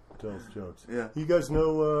tells jokes. Yeah. You guys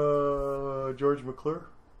know George McClure?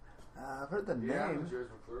 I've heard the Yeah, name. George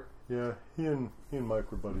McClure. Yeah, he and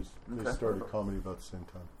Mike were buddies. They Okay. started comedy about the same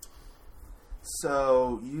time.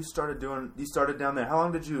 So you started down there. How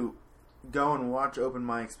long did you go and watch open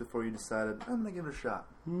mics before you decided, I'm going to give it a shot?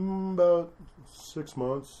 About 6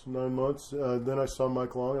 months, 9 months. Then I saw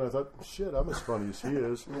Mike Long, and I thought, shit, I'm as funny as he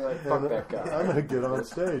is. You're like, fuck And that guy. I'm going to get on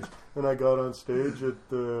stage. And I got on stage at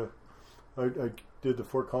the... I did the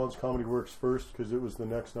Fort Collins Comedy Works first because it was the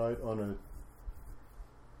next night on a...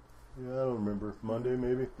 Yeah, I don't remember. Monday,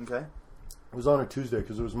 maybe? Okay. It was on a Tuesday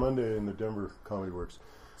because it was Monday in the Denver Comedy Works.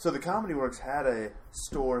 So the Comedy Works had a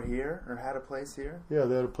store here, or had a place here? Yeah,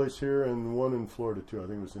 they had a place here and one in Florida, too. I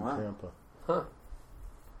think it was in Wow. Tampa. Huh.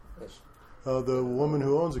 The woman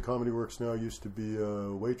who owns the Comedy Works now used to be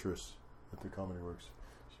a waitress at the Comedy Works.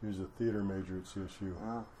 She was a theater major at CSU.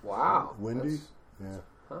 Wow. Wow. Wendy? That's-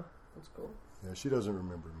 Yeah. That's cool. Yeah, she doesn't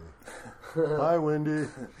remember me. Hi, Wendy.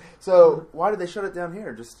 So why did they shut it down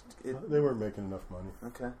here? They weren't making enough money.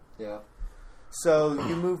 Okay. Yeah. So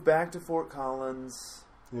you moved back to Fort Collins.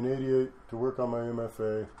 In '88, to work on my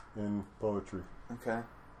MFA in poetry. Okay.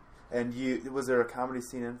 And was there a comedy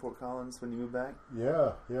scene in Fort Collins when you moved back?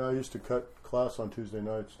 Yeah, I used to cut class on Tuesday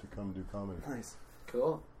nights to come do comedy. Nice.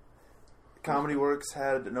 Cool. Comedy Works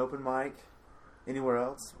had an open mic anywhere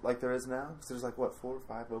else like there is now? Because there's like, what, 4 or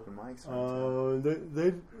 5 open mics? around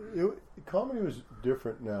town? Comedy was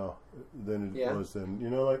different now than it Yeah. was then. You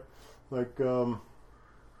know, like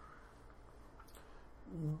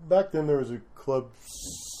back then there was a club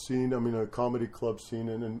scene. I mean, a comedy club scene,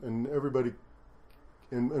 and everybody,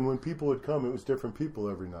 and when people would come, it was different people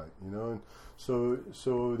every night. You know, and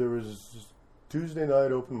so there was Tuesday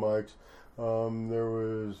night open mics. There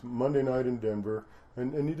was Monday night in Denver,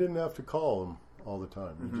 and you didn't have to call them all the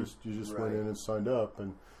time. You just went Right. in and signed up,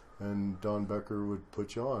 and Don Becker would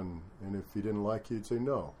put you on, and if he didn't like you, he'd say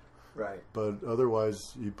no. Right. But otherwise,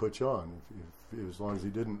 he'd put you on. If as long as he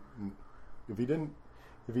didn't, if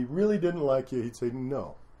he really didn't like you, he'd say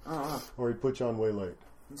no, Oh, or he'd put you on way late.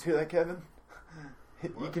 you hear that, Kevin?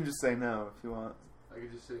 You can just say no if you want. I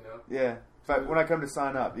could just say no. Yeah. In fact, when I come to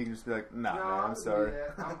sign up, you can just be like, nah, No, man, I'm sorry.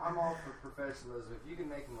 Yeah, I'm all for professionalism. If you can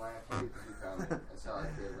make them laugh, you get to do comedy. That's how I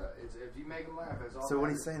feel about it. If you make them laugh, that's all. So what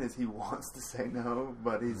that he's saying is he wants to say no,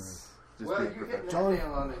 but he's just Well, being you're hitting professional. that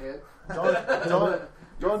nail on the head. John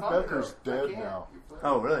You're funny, Becker's though. I dead can't. now. You're funny.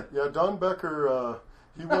 Oh, really? Yeah, Don Becker,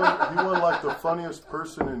 he won like the funniest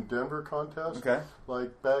person in Denver contest. Okay.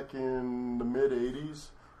 Like back in the mid '80s,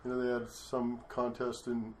 you know, they had some contest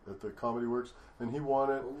at the Comedy Works, and he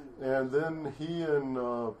won it. And then he and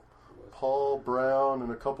Paul Brown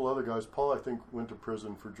and a couple other guys. Paul, I think, went to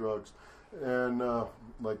prison for drugs, and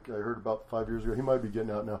like I heard about 5 years ago, he might be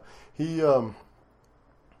getting out now.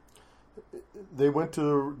 they went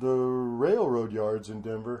to the railroad yards in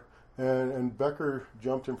Denver, and Becker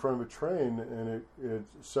jumped in front of a train, and it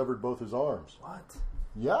severed both his arms. What?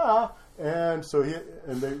 Yeah, and so they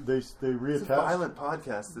It's a reattached. violent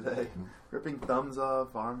podcast today. Ripping thumbs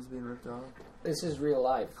off, arms being ripped off. This is real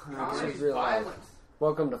life. This Comedy's is real life. violent.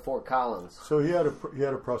 Welcome to Fort Collins. So he had a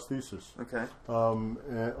prosthesis Okay.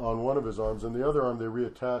 and on one of his arms, and the other arm they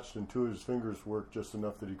reattached, and two of his fingers worked just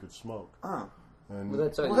enough that he could smoke. Oh. And Well,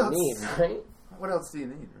 that's all What you else? need, right? What else do you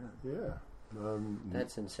need? Really? yeah,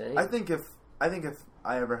 That's insane. I think if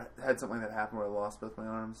I ever had something like that happen where I lost both my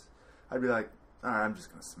arms, I'd be like, all right, I'm just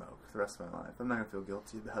going to smoke for the rest of my life. I'm not going to feel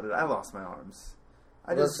guilty about it. I lost my arms.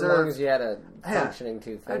 I well, as long as you had a Yeah. functioning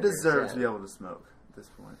two fingers. I deserve to be able to smoke at this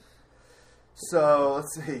point. So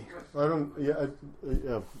let's see. I don't.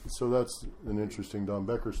 Yeah. So that's an interesting Don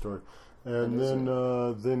Becker story, and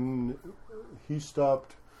then he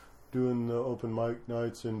stopped doing the open mic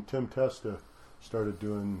nights, and Tim Testa started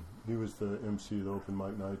doing. He was the MC of the open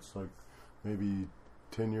mic nights, like maybe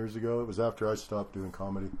 10 years ago. It was after I stopped doing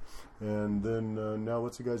comedy, and then now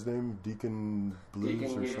what's the guy's name? Deacon Blues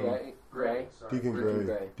Deacon or something. Gray. Deacon Deacon Gray.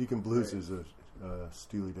 Gray. Deacon Blues is a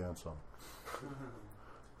Steely Dan song.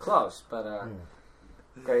 Close, but Yeah.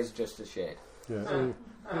 Gray's just a shade. Yeah.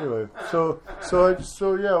 Anyway, so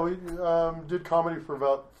yeah, we did comedy for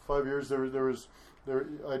about 5 years.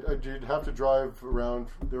 I did have to drive around.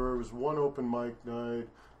 There was one open mic night,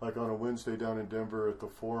 like on a Wednesday down in Denver at the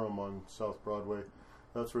Forum on South Broadway.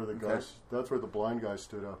 That's where the guys. That's where the blind guy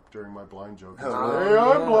stood up during my blind joke. He said, Oh, hey, really?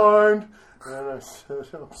 I'm blind, and I said,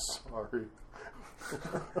 I'm sorry.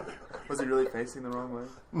 Was he really facing the wrong way?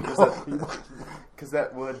 No. Because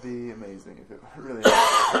that would be amazing if it really.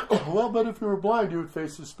 Well, but if you were blind, you would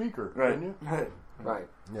face the speaker, Right. wouldn't you? Right. Right.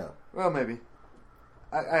 Yeah. Well, maybe.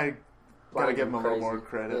 I gotta Blind give him a and little crazy. more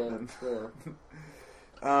credit. Yeah, Than,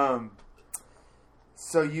 yeah.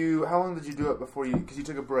 So how long did you do it before you? Because you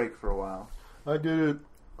took a break for a while. I did it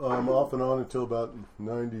off and on until about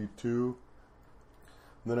 92.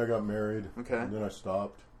 And then I got married. Okay. And then I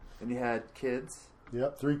stopped. And you had kids.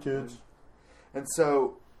 Yep, 3 kids. And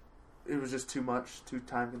so it was just too much, too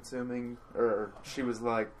time consuming, or she was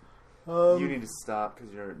like, "You need to stop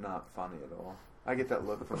because you're not funny at all." I get that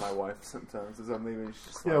look from my wife sometimes as I'm leaving. She's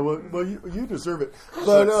just Yeah, like, well, you deserve it.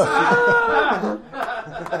 But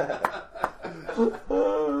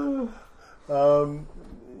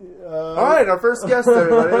all right, our first guest,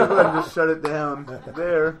 everybody. Go ahead and just shut it down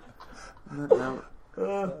there. No.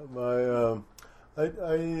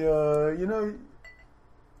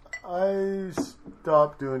 I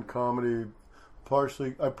stopped doing comedy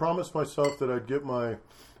partially. I promised myself that I'd get my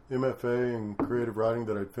MFA in creative writing,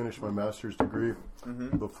 that I'd finish my master's degree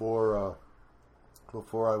before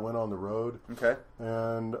I went on the road. Okay.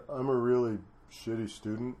 And I'm a really shitty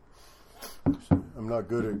student. I'm not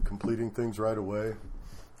good at completing things right away,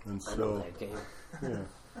 and I know so that game. yeah,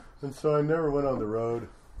 and so I never went on the road.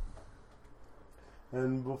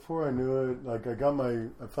 And before I knew it, like I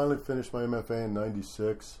finally finished my MFA in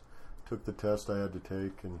 '96. Took the test I had to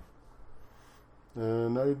take,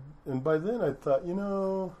 and by then I thought,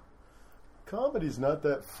 comedy's not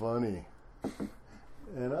that funny,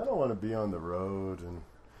 and I don't want to be on the road,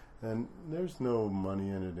 and there's no money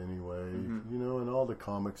in it anyway, and all the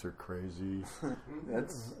comics are crazy.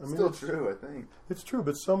 That's I mean, still it's true, I think. It's true,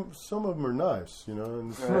 but some of them are nice,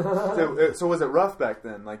 And Right. So was it rough back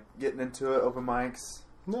then? Like getting into it, open mics?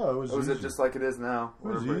 no, it was. Or was easy. it just like it is now? It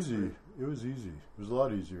was easy. It was easy. It was a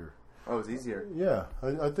lot easier. Oh, it was easier. Yeah,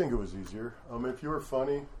 I think it was easier. If you were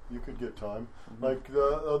funny, you could get time. Like the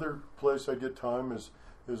other place I get time is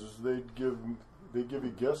they give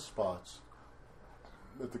you guest spots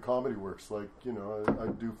at the Comedy Works. Like I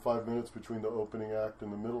do 5 minutes between the opening act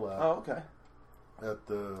and the middle act Oh, okay. at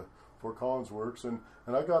the Fort Collins Works, and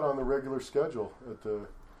I got on the regular schedule at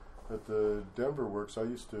the Denver Works. I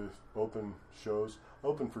used to open shows. I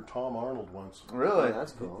opened for Tom Arnold once. Really? Oh,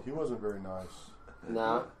 that's cool. He wasn't very nice.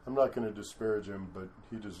 No. I'm not going to disparage him, but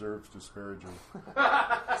he deserves disparaging.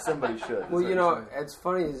 Somebody should. Well, it's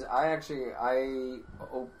funny is I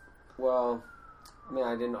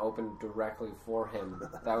didn't open directly for him.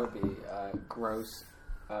 That would be a gross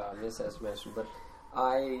misestimation. But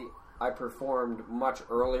I performed much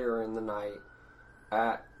earlier in the night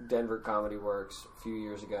at Denver Comedy Works a few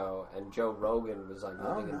years ago, and Joe Rogan was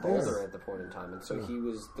living in Boulder at the point in time, and so he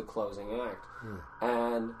was the closing act,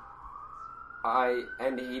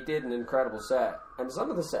 and he did an incredible set. And some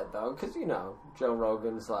of the set, though, because Joe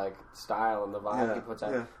Rogan's style and the vibe he puts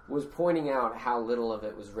out, was pointing out how little of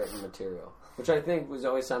it was written material. which I think was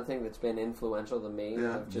always something that's been influential to me.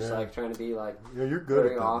 Yeah. Of just Yeah. like trying to be like Yeah, you're good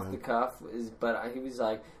very at that, off man. the cuff. He was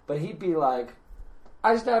like, but he'd be like,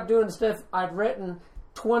 I stopped doing stuff I'd written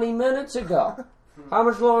 20 minutes ago. How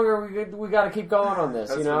much longer we got to keep going on this,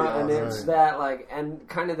 That's you know? pretty And awesome. it's Right. that like, and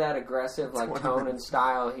kind of that aggressive like 20 tone and minutes.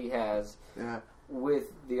 style he has Yeah.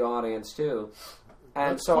 with the audience too.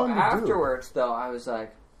 And That's so fun to do. afterwards, though, I was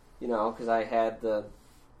like, you know, because I had the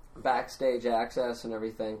backstage access and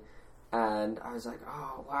everything, and I was like,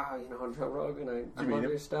 oh wow, you know, Joe Rogan, I meet love him?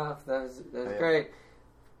 your stuff. That was Yeah. great.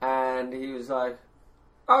 And he was like,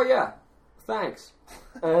 oh yeah, thanks.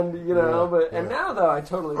 And you know, Yeah, and yeah. now though, I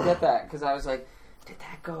totally get that because I was like, did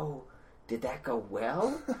that go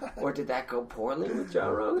well, or did that go poorly with Joe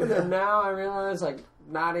Rogan? And now I realize, like,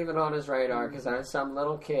 not even on his radar because I was some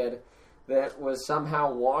little kid that was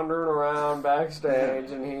somehow wandering around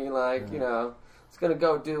backstage, and he you know, is gonna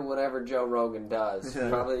go do whatever Joe Rogan does. Yeah.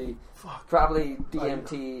 Probably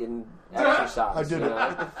DMT and exercise. I did you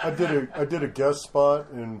know? I did a guest spot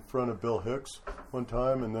in front of Bill Hicks one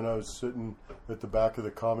time, and then I was sitting at the back of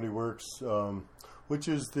the Comedy Works, which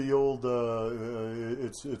is the old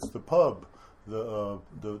it's the pub, the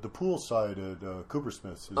pool side at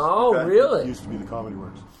Coopersmith's. Oh, Okay. really? It used to be the Comedy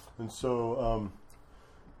Works, and so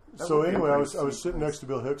That so would be a anyway, I pretty was sweet sitting place. next to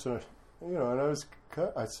Bill Hicks, and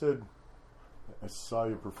I said, I saw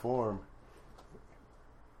you perform.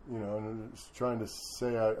 You know, and I was trying to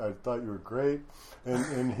say I thought you were great,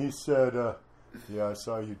 and he said, "Yeah, I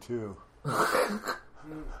saw you too."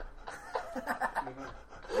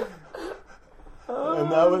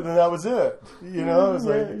 And that was it. You know, it was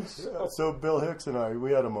like, so Bill Hicks and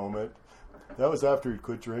we had a moment. That was after he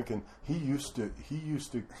quit drinking. He used to.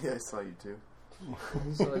 Yeah, I saw you too.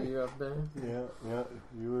 So you up there? Yeah.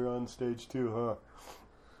 You were on stage too, huh?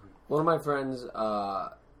 One of my friends,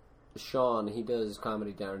 Sean, he does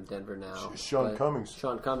comedy down in Denver now. Sean But- Cummings.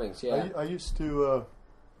 Sean Cummings, yeah. I used to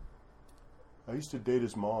date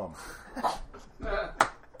his mom.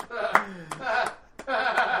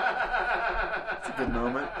 It's a good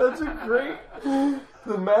moment. That's a great.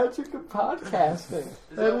 The magic of podcasting.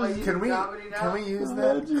 Is that why you do Can we use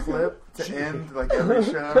that clip to end like every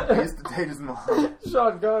show? I used to date his mom.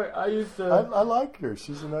 Sean Cummings, I used to. I like her.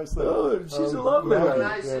 She's a nice lady. Oh, she's a lovely How lady.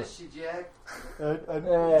 nice is she, Jack? Hey.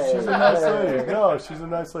 She's a nice Hey. lady. No, she's a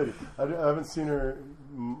nice lady. I haven't seen her.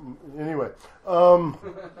 Anyway,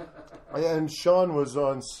 and Sean was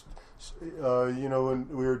on. You know, when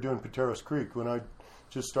we were doing Pateros Creek, when I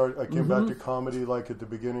just started, I came back to comedy like at the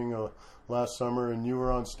beginning of last summer, and you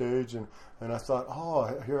were on stage, and I thought,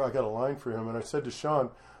 oh, here I got a line for him, and I said to Sean,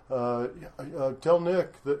 tell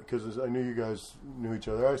Nick that, because I knew you guys knew each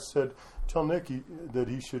other. I said, tell Nick that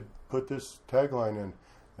he should put this tagline in.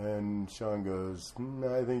 And Sean goes,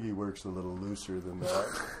 I think he works a little looser than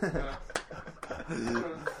that.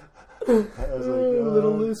 I was like, A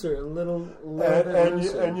little looser, a little bit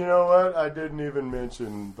looser. and you know what? I didn't even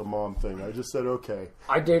mention the mom thing. I just said, okay.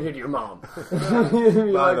 I dated your mom.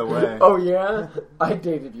 By the way. Oh yeah, I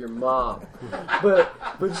dated your mom. But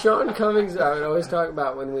Sean Cummings, I would always talk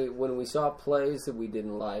about when we saw plays that we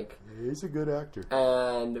didn't like, He's a good actor.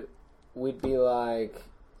 and we'd be like,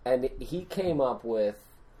 and he came up with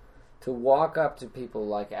to walk up to people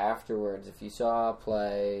like afterwards if you saw a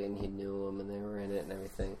play and you knew them and they were in it and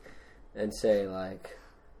everything, and say like,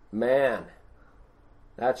 man,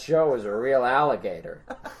 that show was a real alligator.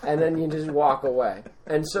 And then you just walk away.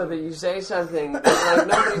 And so that you say something that like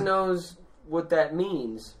nobody knows what that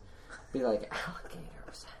means. Be like, alligator,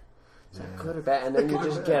 was that good or bad? And then you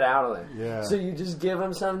just get out of there. Yeah. So you just give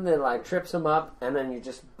them something that like trips them up, and then you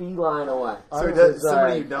just beeline away. So I- does it's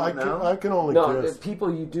somebody like- you don't I can, know? I can only No, guess. the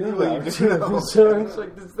people you do People you know. do too. know. So it's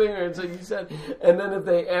like this thing where it's like you said, and then if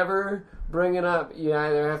they ever bring it up, you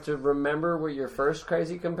either have to remember what your first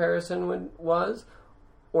crazy comparison was,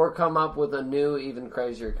 or come up with a new, even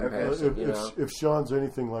crazier comparison. You know, If Sean's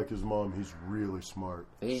anything like his mom, he's really smart.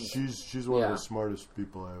 She's one yeah. of the smartest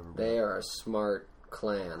people I ever met. they are a smart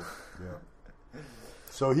clan. Yeah.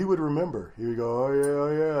 So he would remember. He would go,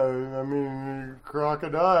 oh yeah. I mean,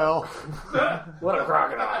 crocodile. What a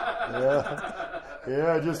crocodile!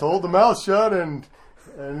 Yeah. Just hold the mouth shut and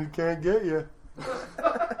he can't get you.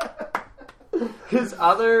 His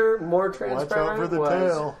other more Watch transparent out for the was,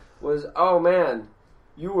 tail. was, oh man,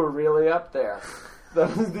 you were really up there.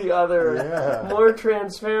 That was the other Yeah. more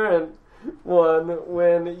transparent one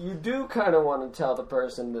when you do kind of want to tell the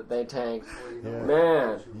person that they tanked, Yeah.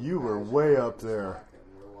 man, You were way up there.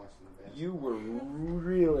 you were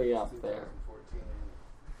really up there.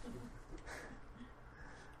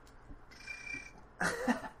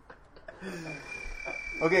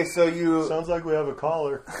 Okay, so you Sounds like we have a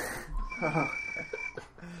caller. We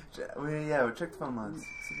checked the phone lines.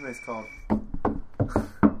 See if anybody's called.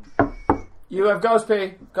 You have Ghost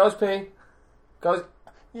P. Ghost P. Ghost.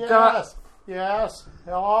 Yes. Yes.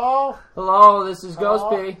 Hello. Hello, this is Ghost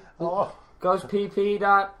P. Hello.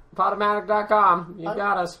 GhostPP.podomatic.com. You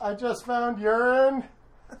got us. I just found urine,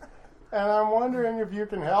 and I'm wondering if you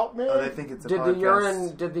can help me. Oh, they think it's a Did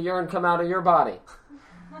podcast. the urine come out of your body?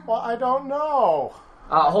 Well, I don't know.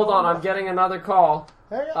 Hold on, I'm getting another call.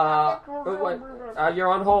 Hey, Wait,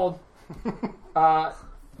 you're on hold.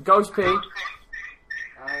 Ghost P. I'm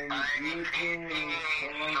using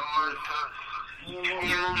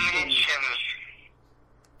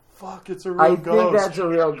fuck, it's a real I ghost. think that's a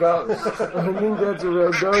real ghost. I think that's a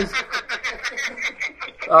real ghost.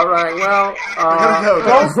 All right, well,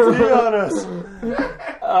 Ghost be honest.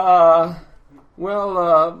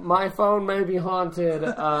 my phone may be haunted.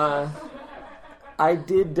 I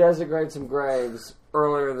did desecrate some graves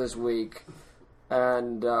earlier this week,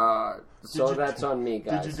 and that's on me,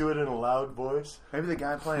 guys. Did you do it in a loud voice? Maybe the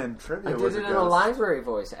guy playing trivia I was did a it in a ghost. library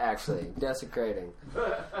voice, actually, desecrating.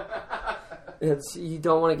 You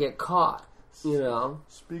don't want to get caught, you know.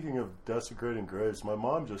 Speaking of desecrating graves, my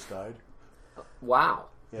mom just died. Wow,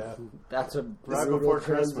 Yeah. that's a Right brutal before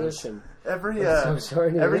Christmas. transition. Every I'm so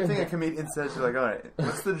sorry to hear everything that. a comedian says, you're like, all right,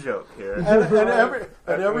 what's the joke here? And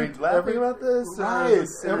Are we laughing about this? or is Right.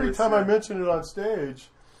 this Every serious? time I mention it on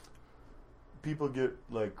stage, people get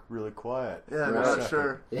like really quiet. Yeah, I'm Right. not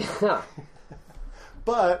sure. Yeah.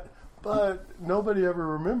 But nobody ever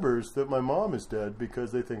remembers that my mom is dead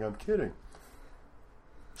because they think I'm kidding.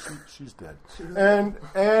 She's dead.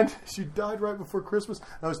 And she died right before Christmas.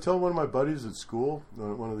 I was telling one of my buddies at school,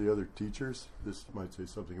 one of the other teachers, this might say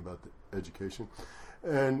something about the education,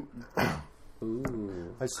 and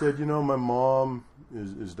Ooh. I said, my mom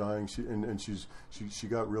is dying. She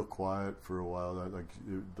got real quiet for a while. Like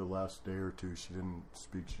the last day or two, she didn't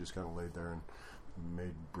speak. She just kind of laid there and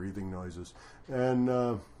made breathing noises. And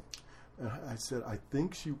I said, I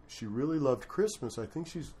think she really loved Christmas. I think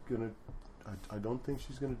she's gonna. I don't think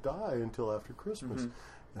she's gonna die until after Christmas.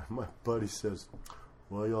 Mm-hmm. And my buddy says,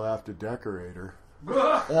 "Well, you'll have to decorate her."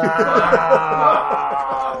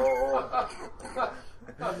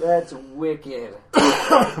 That's wicked.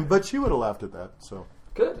 But she would have laughed at that. So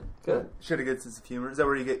Good. She had a good sense of humor. Is that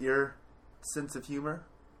where you get your sense of humor,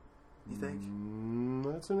 you think?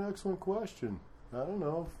 That's an excellent question. I don't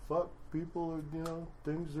know. Fuck people.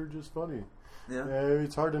 Things are just funny. Yeah.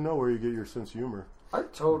 It's hard to know where you get your sense of humor. I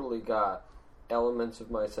totally got elements of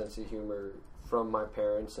my sense of humor from my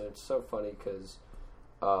parents, and it's so funny because,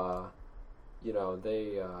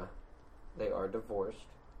 they are divorced,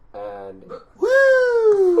 and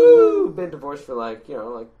been divorced for like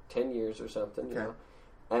 10 years or something, you know,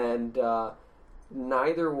 and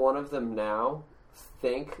neither one of them now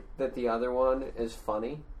think that the other one is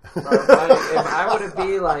funny. If I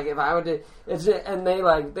were to, and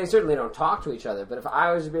they certainly don't talk to each other, but if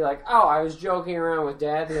I was to be like, oh, I was joking around with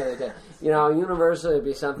Dad the other day, universally it'd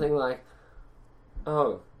be something like,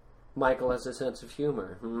 oh, Michael has a sense of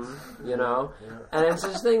humor, And it's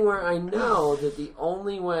this thing where I know that the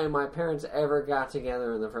only way my parents ever got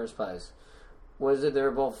together in the first place was that they were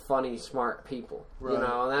both funny, smart people, Right. And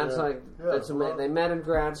that's they met in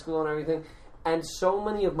grad school and everything. And so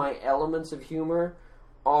many of my elements of humor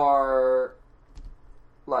are,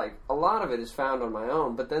 like, a lot of it is found on my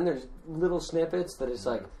own, but then there's little snippets that it's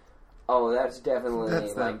like, oh, that's definitely,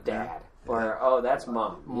 That's like, them. Dad. Or, oh, that's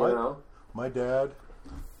Mom, you know? My dad,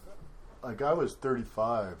 like I was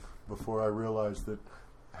 35 before I realized that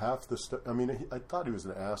half the stuff, I thought he was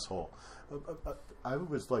an asshole. I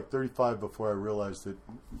was like 35 before I realized that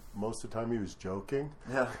most of the time he was joking.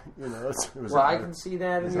 Yeah. It was Well, I can see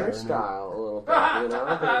that in Is your that style a little bit,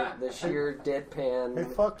 the sheer deadpan. Hey,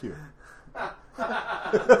 fuck you.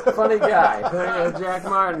 Funny guy. Jack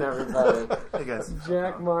Martin, everybody. Hey guys.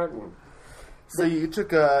 Jack Martin. So you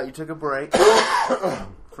took a break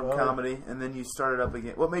from comedy, and then you started up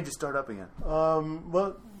again. What made you start up again?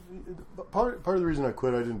 Well, part of the reason I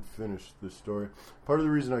quit, I didn't finish this story. Part of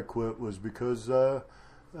the reason I quit was because I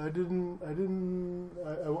wanted,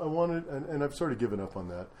 and I've sort of given up on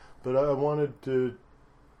that, but I wanted to,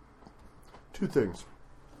 two things.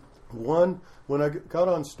 One, when I got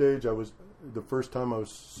on stage, the first time I was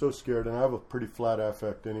so scared, and I have a pretty flat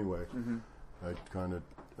affect anyway. Mm-hmm. I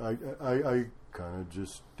kind of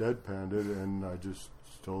just deadpanned it, and I just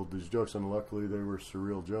told these jokes, and luckily they were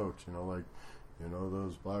surreal jokes,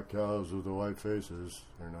 those black cows with the white faces,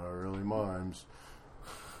 they're not really mimes.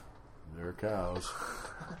 They're cows.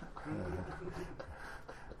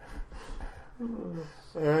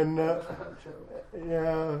 And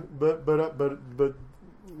but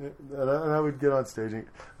I would get on stage. And,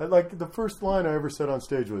 like, the first line I ever said on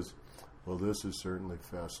stage was, "Well, this is certainly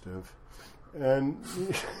festive," and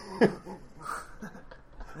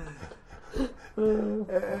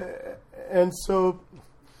and so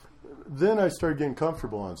then I started getting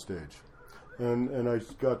comfortable on stage, and I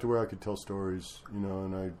got to where I could tell stories,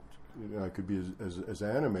 and I could be as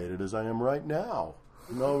animated as I am right now.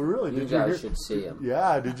 No, really. You guys should see him.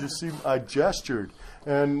 Yeah, did you see? I gestured,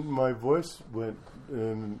 and my voice went.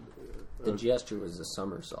 And the gesture was a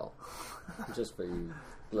somersault, just for you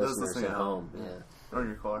listeners at home. Yeah, or in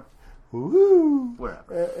your car. Woo!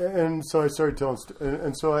 Wherever. And so I started telling,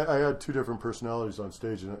 and so I had two different personalities on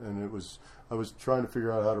stage, and I was trying to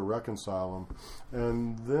figure out how to reconcile them,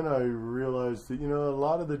 and then I realized that a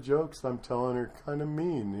lot of the jokes I'm telling are kind of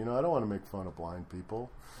mean. I don't want to make fun of blind people.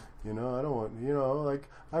 I don't want, like,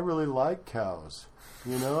 I really like cows.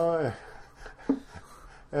 And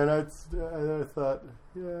I thought,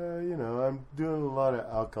 I'm doing a lot of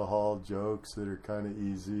alcohol jokes that are kind of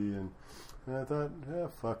easy, and I thought,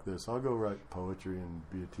 fuck this. I'll go write poetry and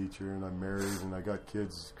be a teacher, and I'm married, and I got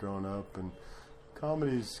kids growing up, and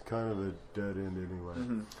comedy's kind of a dead end anyway.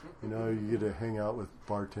 Mm-hmm. You get to hang out with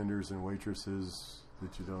bartenders and waitresses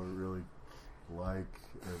that you don't really like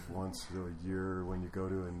once a year when you go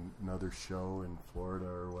to another show in Florida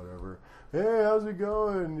or whatever. Hey, how's it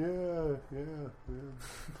going?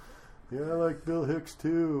 Yeah, I like Bill Hicks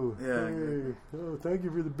too. Yeah. Hey, oh, thank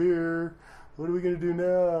you for the beer. What are we going to do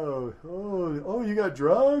now? Oh, you got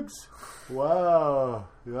drugs? Wow.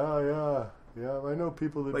 Yeah. I know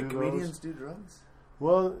people that do comedians those. do drugs?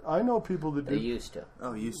 Well, I know people that they do. used to.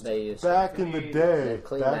 Oh, used to. They used Back to. in the day.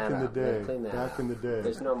 Back in the day.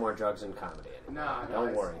 There's no more drugs in comedy anymore. No,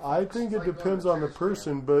 don't worry. I think it depends on the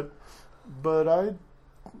person, but I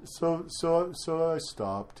so I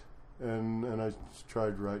stopped and I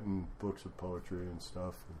tried writing books of poetry and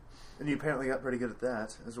stuff. And you apparently got pretty good at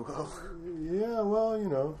that as well. Yeah,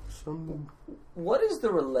 well, some. What is the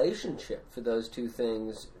relationship for those two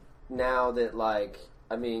things now that, like,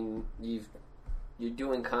 I mean, you're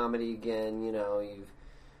doing comedy again, you've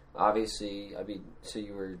obviously, so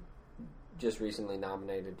you were just recently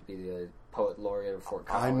nominated to be the Poet Laureate of Fort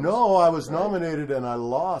Collins. I know, I was nominated and I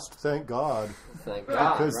lost, thank God. Thank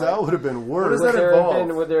God. Because that would have been worse. What does that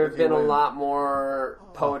involve? Would there have been a lot more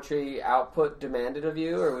poetry output demanded of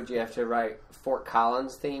you, or would you have to write Fort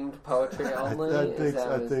Collins themed poetry only? I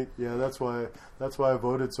think, that's why I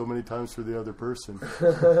voted so many times for the other person.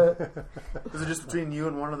 Was it just between you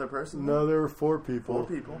and one other person? No, there were 4 people.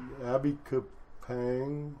 4 people. Abby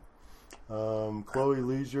Kapang, Chloe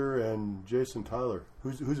Leisure, and Jason Tyler,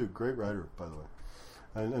 who's a great writer, by the way,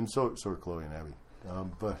 and so are Chloe and Abby,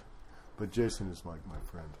 but Jason is my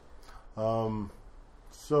friend.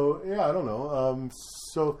 So yeah, I don't know.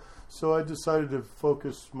 So I decided to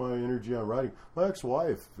focus my energy on writing. My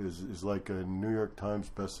ex-wife is like a New York Times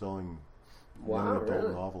best-selling young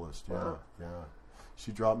adult novelist. Yeah, yeah.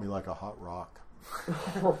 She dropped me like a hot rock.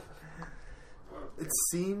 It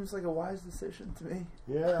seems like a wise decision to me.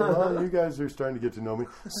 Yeah, well, you guys are starting to get to know me.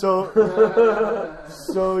 So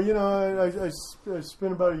I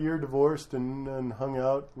spent about a year divorced and hung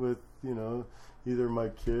out with, either my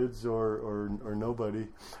kids or nobody.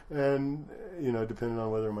 And, depending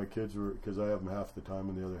on whether my kids were, because I have them half the time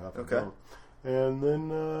and the other half I don't. And then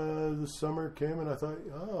the summer came and I thought,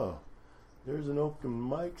 there's an open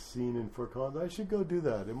mic scene in Fort Collins. I should go do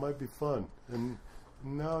that. It might be fun. And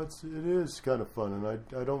now it is kind of fun, and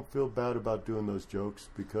I don't feel bad about doing those jokes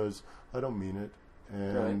because I don't mean it,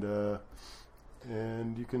 and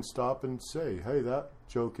and you can stop and say, hey, that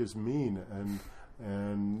joke is mean,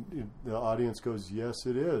 and the audience goes, yes,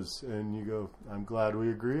 it is, and you go, I'm glad we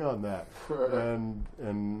agree on that, and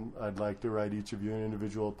I'd like to write each of you an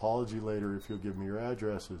individual apology later if you'll give me your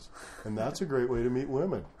addresses, and that's a great way to meet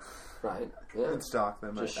women. Right. Yeah. And stalk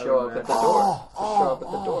them. Just show up at the door. Show up at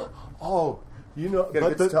the door.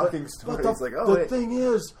 But the talking stories. The thing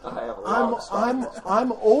is,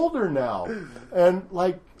 I'm older now, and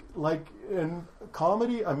like in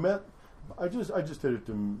comedy, I just did it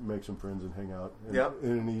to make some friends and hang out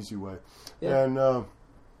in an easy way, and I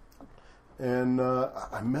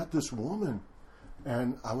met this woman,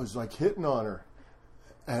 and I was like hitting on her.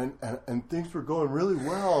 And things were going really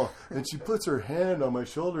well, and she puts her hand on my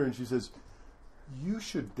shoulder and she says, "You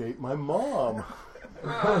should date my mom."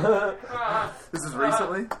 This is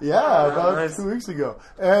recently? Yeah, about 2 weeks ago,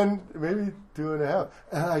 and maybe 2.5.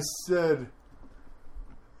 And I said,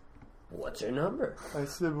 "What's her number?" I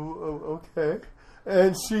said, well, "Okay."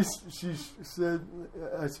 And she said,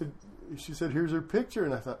 "Here's her picture."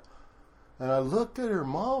 And I thought, and I looked at her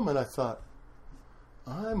mom, and I thought,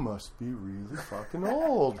 I must be really fucking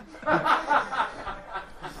old.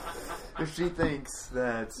 If she thinks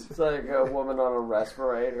that... It's like a woman on a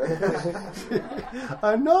respirator.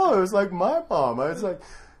 I know, it was like my mom. I was like,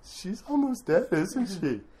 she's almost dead, isn't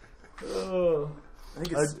she? Oh. I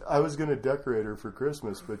think it's... I was going to decorate her for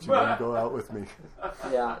Christmas, but she didn't go out with me.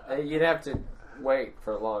 Yeah, you'd have to wait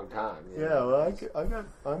for a long time. You Yeah, know?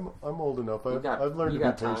 well, I'm old enough. I've learned you to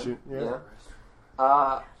got be patient. time.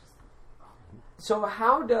 Yeah. So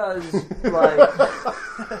how does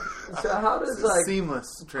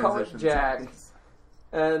seamless Poet transition. Jack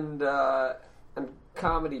and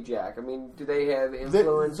Comedy Jack? I mean, do they have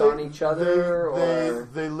influence on each other?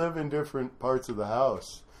 They live in different parts of the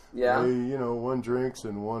house. Yeah. One drinks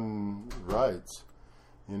and one writes.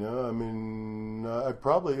 I mean, I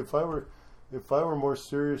probably if I were more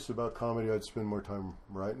serious about comedy, I'd spend more time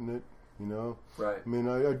writing it. Right. I mean,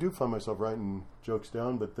 I do find myself writing jokes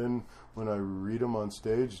down, but then when I read them on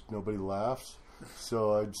stage, nobody laughs.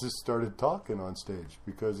 So I just started talking on stage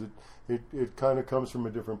because it kind of comes from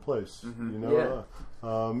a different place, Yeah.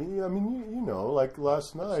 I mean, like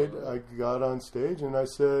last night, I got on stage and I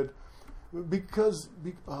said, because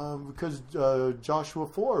Joshua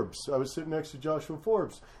Forbes, I was sitting next to Joshua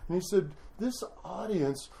Forbes, and he said, "This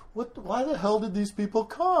audience, why the hell did these people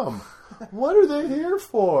come? What are they here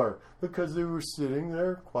for?" Because they were sitting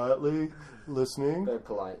there quietly listening. Very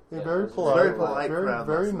polite. Very Yeah, polite. Very polite crowd.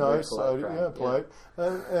 Very nice. Very polite crowd, Yeah, polite.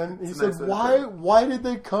 And he It's said, nice way to why did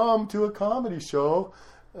they come to a comedy show?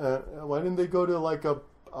 Why didn't they go to like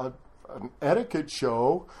an etiquette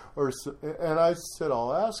show? And I said,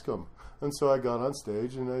 I'll ask them. And so I got on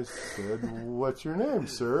stage and I said, "What's your name,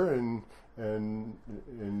 sir?" And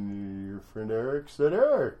your friend Eric said,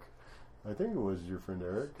 "Eric." I think it was your friend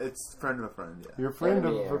Eric. It's friend of a friend, yeah. Your friend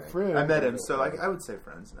of a Eric. friend. I met him, so I would say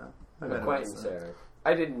friends now. I met him, Acquaintance, so- Eric.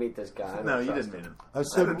 I didn't meet this guy. I No, don't you trust didn't meet him. him. I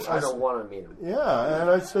said, I don't want to meet him. Yeah, and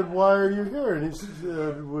I said, "Why are you here?" And he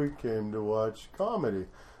said, "We came to watch comedy."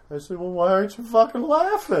 I said, "Well, why aren't you fucking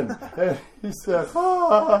laughing?" And he said,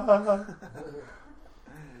 "Ah."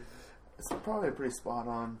 It's probably pretty spot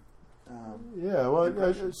on. Yeah,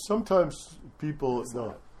 well, sometimes people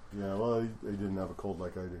no. Yeah, well, they didn't have a cold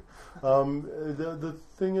like I do. The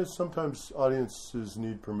thing is, sometimes audiences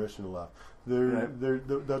need permission to laugh.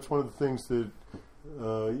 That's one of the things that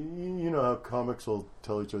you know how comics will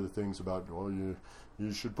tell each other things about. Well, you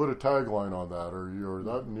should put a tagline on that, or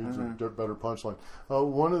that needs a better punchline.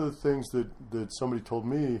 One of the things that somebody told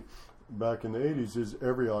me back in the 80s is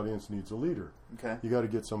every audience needs a leader. Okay. You got to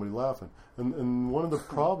get somebody laughing. And one of the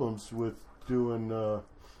problems with doing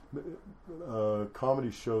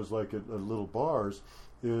comedy shows like at little bars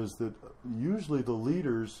is that usually the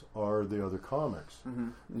leaders are the other comics. Mm-hmm.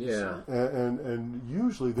 Yeah. And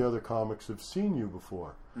usually the other comics have seen you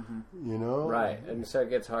before. Mm-hmm. You know? Right. And so it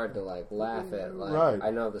gets hard to like laugh at like Right.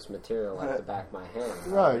 I know this material like the back of my hand.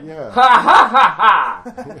 Right, yeah. Ha ha ha ha!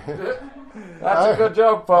 That's a good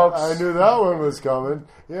joke, folks. I knew that one was coming.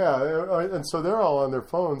 Yeah, and so they're all on their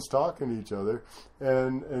phones talking to each other,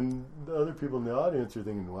 and the other people in the audience are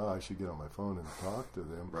thinking, "Wow, I should get on my phone and talk to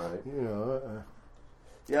them." Right. You know.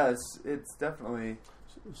 Yeah, it's definitely.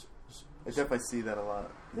 I definitely see that a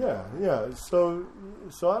lot. Yeah. So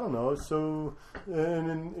I don't know. So,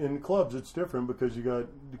 and in clubs it's different because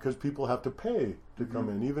because people have to pay to come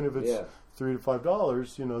in, even if it's $3 to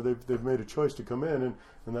 $5. You know, they've made a choice to come in, and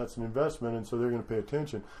that's an investment, and so they're going to pay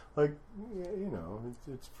attention. Like, you know,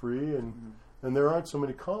 it's free, and there aren't so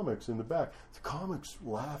many comics in the back. The comics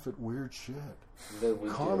laugh at weird shit.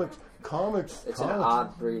 Comics. It's an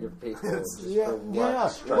odd breed of people.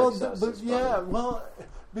 Well,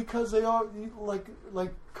 because they are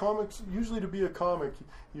like comics. Usually, to be a comic,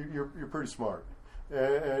 you're pretty smart,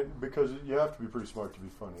 and because you have to be pretty smart to be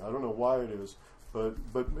funny. I don't know why it is, but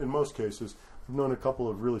in most cases, I've known a couple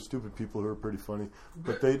of really stupid people who are pretty funny,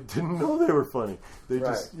 but they didn't know they were funny. They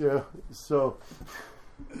just so.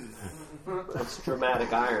 It's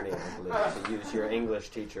dramatic irony, I believe, to use your English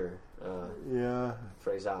teacher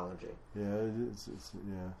phraseology. Yeah, it's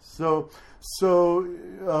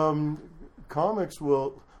comics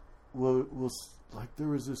will like there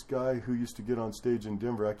was this guy who used to get on stage in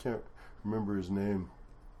Denver. I can't remember his name,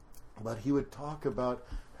 but he would talk about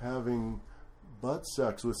having butt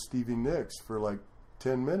sex with Stevie Nicks for like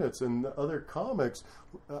 10 minutes, and the other comics,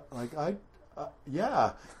 the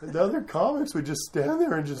other comics would just stand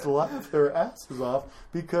there and just laugh their asses off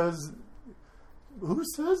because who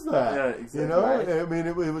says that? Yeah, exactly. You know, Right. I mean,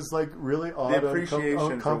 it was like really odd,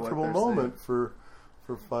 uncomfortable moment for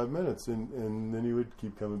 5 minutes, and then he would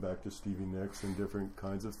keep coming back to Stevie Nicks and different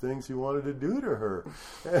kinds of things he wanted to do to her.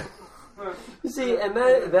 See, and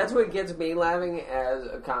that's what gets me laughing as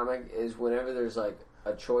a comic is whenever there's like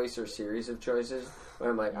a choice or series of choices where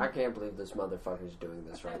I'm like, I can't believe this motherfucker's doing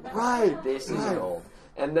this right now. Right. This is gold.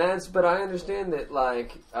 And but I understand that,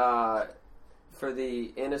 like, for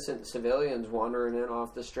the innocent civilians wandering in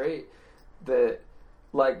off the street, that,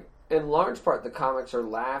 like, in large part, the comics are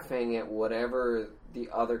laughing at whatever the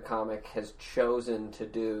other comic has chosen to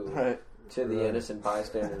do to the innocent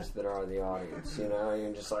bystanders that are in the audience. You know,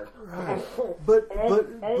 you're just like, But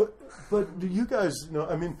do you guys know?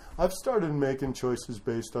 I mean, I've started making choices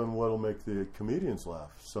based on what'll make the comedians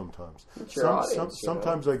laugh. Sometimes,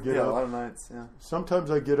 sometimes I get a up. lot of nights. Yeah. Sometimes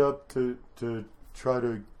I get up to try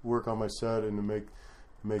to work on my set and to make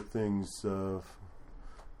things. To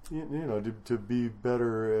be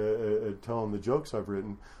better at telling the jokes I've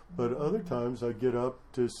written. But other times I get up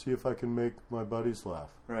to see if I can make my buddies laugh.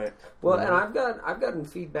 Right. Well, and I've gotten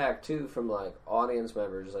feedback too from like audience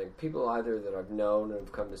members, like people either that I've known and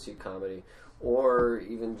have come to see comedy, or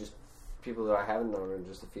even just people that I haven't known and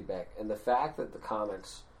just the feedback. And the fact that the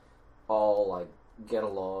comics all like get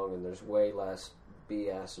along and there's way less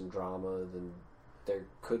BS and drama than there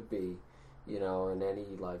could be, you know, in any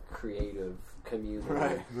like creative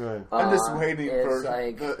community. Right. I'm just waiting for.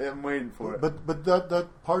 Like, I'm waiting for it. But that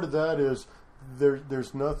part of that is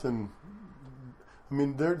there's nothing. I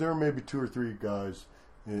mean, there may be 2 or 3 guys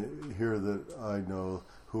here that I know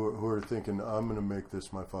who are thinking I'm going to make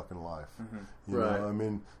this my fucking life. You know, I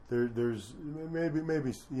mean, there's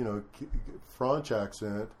maybe you know Fronchak's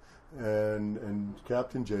in it. And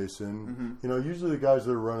Captain Jason, you know, usually the guys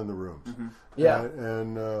that are running the rooms. Yeah,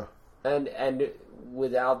 and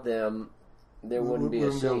without them, there wouldn't be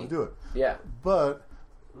a scene. Be able to do it. Yeah, but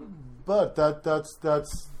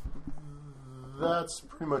that's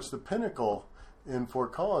pretty much the pinnacle in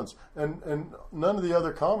Fort Collins, and none of the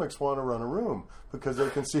other comics want to run a room because they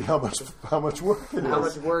can see how much work it is. How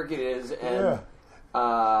much work it is, and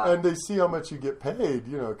and they see how much you get paid,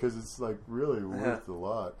 you know, because it's like really worth a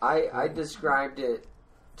lot. I described it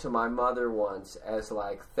to my mother once as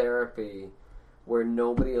like therapy, where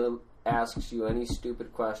nobody asks you any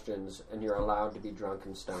stupid questions and you're allowed to be drunk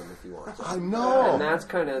and stoned if you want to. I know.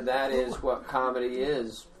 And that is what comedy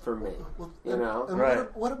is for me. You know? And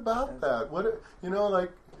what about that? What, you know,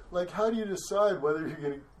 like how do you decide whether you're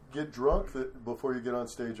going to get drunk before you get on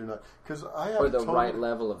stage or not? Because I have or the right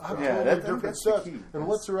level of drunk. drunk. Yeah, different that's sets. the key. And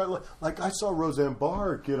what's the right level? Like I saw Roseanne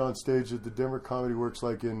Barr get on stage at the Denver Comedy Works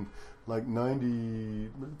like in like 90,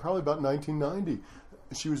 probably about 1990.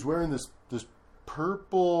 She was wearing this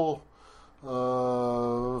purple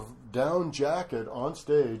down jacket on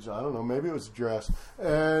stage. I don't know, maybe it was a dress,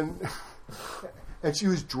 and she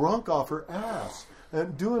was drunk off her ass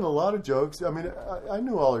and doing a lot of jokes. I mean, I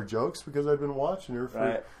knew all her jokes because I'd been watching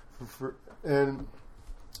her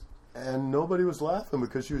and nobody was laughing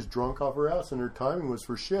because she was drunk off her ass and her timing was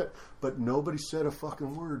for shit. But nobody said a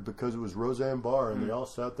fucking word because it was Roseanne Barr and they all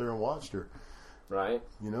sat there and watched her. Right.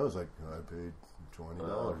 You know, it's like I paid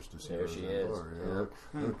 $20 to see there she Roseanne is. Barr. You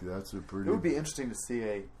know? Look, that's a pretty. It would be interesting to see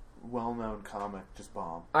a well-known comic just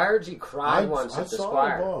bomb. I heard she cried once at the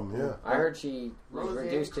Squire. Bomb, yeah. I heard she was Roseanne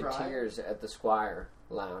reduced to cried? tears at the Squire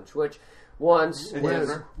Lounge, which once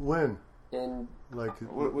When? in Like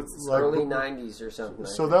What's like, early 90s or something.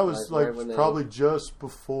 So that was right when they- probably just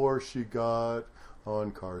before she got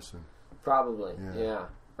on Carson. Probably, yeah.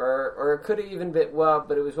 Or it could have even been, well,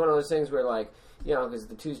 but it was one of those things where, like, you know, because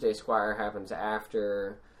the Tuesday Squire happens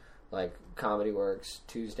after, like, Comedy Works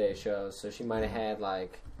Tuesday shows, so she might have had,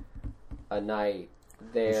 like, a night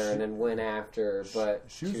there and then went after, but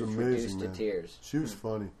she was reduced amazing, to man. tears. She was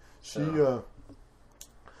funny.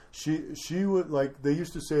 She would, like, they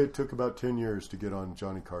used to say it took about 10 years to get on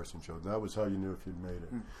Johnny Carson show. That was how you knew if you'd made it.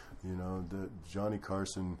 You know, the Johnny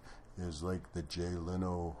Carson is like the Jay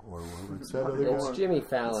Leno or what's that other guy? It's Jimmy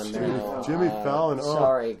Fallon now. Jimmy Fallon. Oh,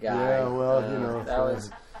 sorry, guy. Yeah, well, you know. That was.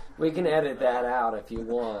 We can edit that out if you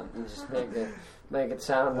want and just make it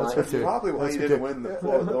sound That's like. okay. Probably why That's you okay. didn't win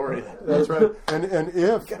the laureate. That's right. And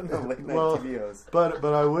if Got no late night well, TVOs. but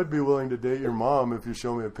I would be willing to date your mom if you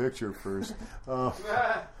show me a picture first. I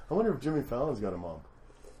wonder if Jimmy Fallon's got a mom.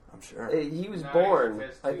 I'm sure. He was born.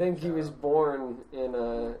 I think he was born in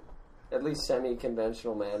a at least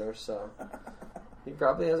semi-conventional manner, so he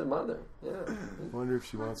probably has a mother. Yeah. I wonder if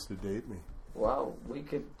she wants to date me. Well, we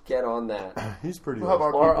could get on that. He's pretty We'll have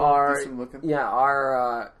old. our Or people our do some looking.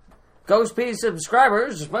 our Ghost P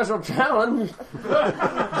subscribers special challenge: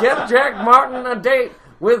 get Jack Martin a date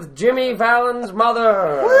with Jimmy Fallon's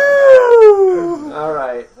mother. Woo! All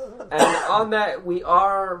right, and on that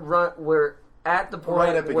we're at the Right point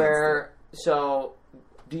up against where. So,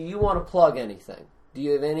 do you want to plug anything? Do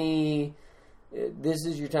you have any this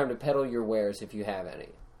is your time to peddle your wares if you have any.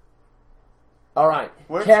 All right,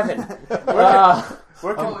 Where- Kevin.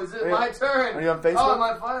 Where can- Oh, is it my turn? Are you on Facebook? Oh, am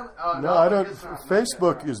I finally? Oh, No, I don't. guess not.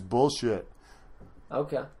 Facebook is bullshit.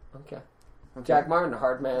 Okay. Jack Martin,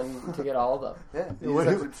 hard man to get all of them. Yeah. You What-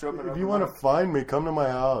 just have to show up at if open you want mic. to find me, come to my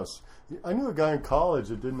house. I knew a guy in college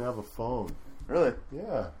that didn't have a phone. Really?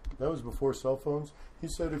 Yeah, that was before cell phones. He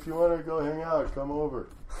said, if you want to go hang out, come over.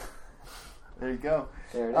 There you go.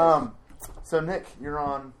 There it is. So Nick, you're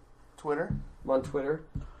on Twitter. I'm on Twitter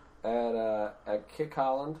at Kick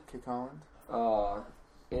Holland. Kick Holland.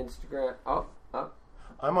 Instagram.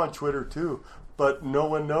 I'm on Twitter too, but no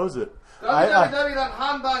one knows it. I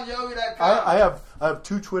www.hanbanyogi.com. have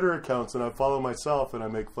 2 Twitter accounts, and I follow myself, and I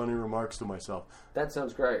make funny remarks to myself. That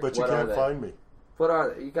sounds great. But you What are can't they? find me. What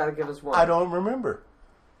are they? You got to give us one. I don't remember.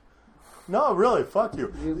 No, really, fuck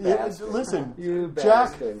you. You Yeah, bastard. listen, You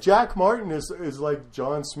bastard. Jack Martin is like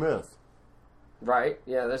John Smith. Right?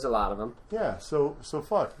 Yeah, there's a lot of them. Yeah, so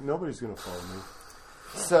fuck. Nobody's gonna follow me.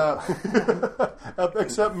 So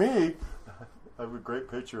Except me. I have a great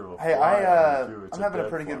picture of a hey, fly on it, too. It's I'm having a dead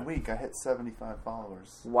pretty fly. good week. I hit 75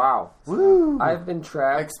 followers. Wow. Woo! I've been I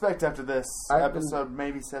trapped. expect after this I've been- episode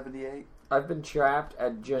maybe 78. I've been trapped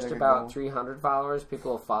at just Big about goal. 300 followers.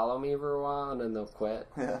 People will follow me for a while and then they'll quit.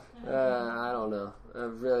 Yeah. I don't know.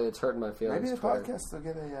 Really, it's hurting my feelings. Maybe the Twitter. podcast will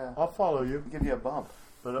get a I'll follow you, give you a bump.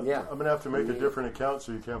 but I'm Yeah. gonna have to make a different account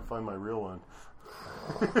so you can't find my real one.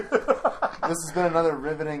 This has been another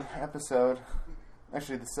riveting episode.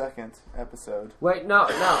 Actually, the second episode. Wait, no,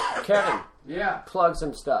 Kevin, Yeah. plug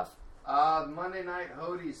some stuff. Monday night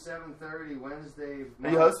Hody 7:30. Wednesday. Are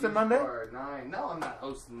you hosting Monday? 9. No, I'm not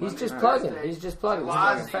hosting. He's Monday. just Thursday. plugging. He's just plugging. He's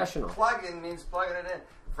Plug- professional. Plugging means plugging it in.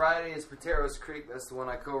 Friday is Pateros Creek. That's the one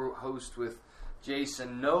I co-host with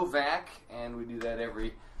Jason Novak, and we do that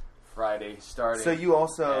every Friday starting. So you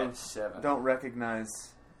also at 7. don't recognize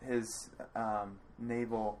his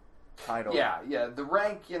naval title. Yeah. The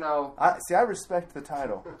rank, I respect the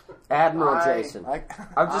title. Admiral I- Jason. I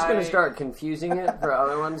I'm just going I- to start confusing it for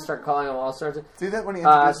other ones. Start calling him all sorts of. do that when he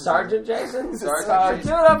introduces Sergeant Jason. He's a Give sergeant.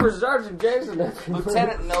 it up for Sergeant Jason.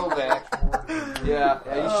 Lieutenant Novak. Yeah,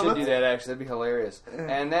 you Oh, should do that. Actually, that'd be hilarious.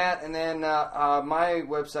 And then my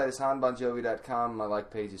website is hanbanjovi.com. My like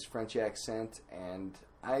page is French accent, and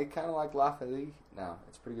I kind of like La Folie. No,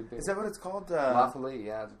 it's a pretty good beer. Is that what it's called? La Folie?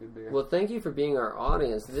 Yeah, it's a good beer. Well, thank you for being our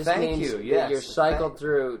audience. This Thank means you, that yes. you're cycled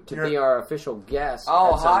through to You're- be our official guest.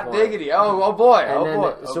 Oh, at some hot point. diggity! Oh boy! And Oh then,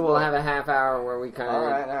 boy! so we'll have a half hour where we kind of All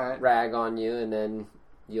right. rag on you, and then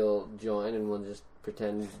you'll join, and we'll just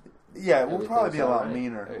pretend. Yeah, we'll probably be a lot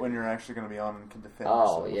Everything's meaner when you're actually going to be on and can defend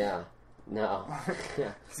Oh yourself. yeah, no,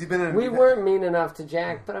 yeah. 'Cause you've been in, We weren't mean enough to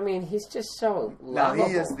Jack, but I mean, he's just so No, lovable.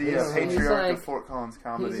 he is the He's patriarch like- of Fort Collins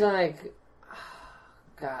comedy. He's like,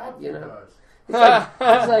 God, Fuck you know. guys.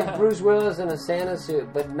 It's like Bruce Willis in a Santa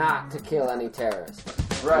suit, but not to kill any terrorists.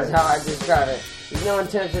 Right. That's how I describe it. There's no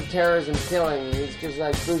intention of terrorism killing. He's just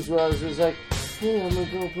like Bruce Willis was like, hey, I'm going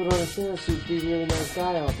to go put on a Santa suit, be a really nice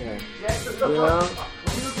guy out there. You know?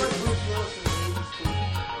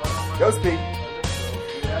 Go Speed.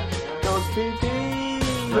 Those PP.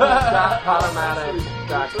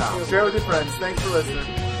 Podomatic.com. Share with your friends. Thanks for listening.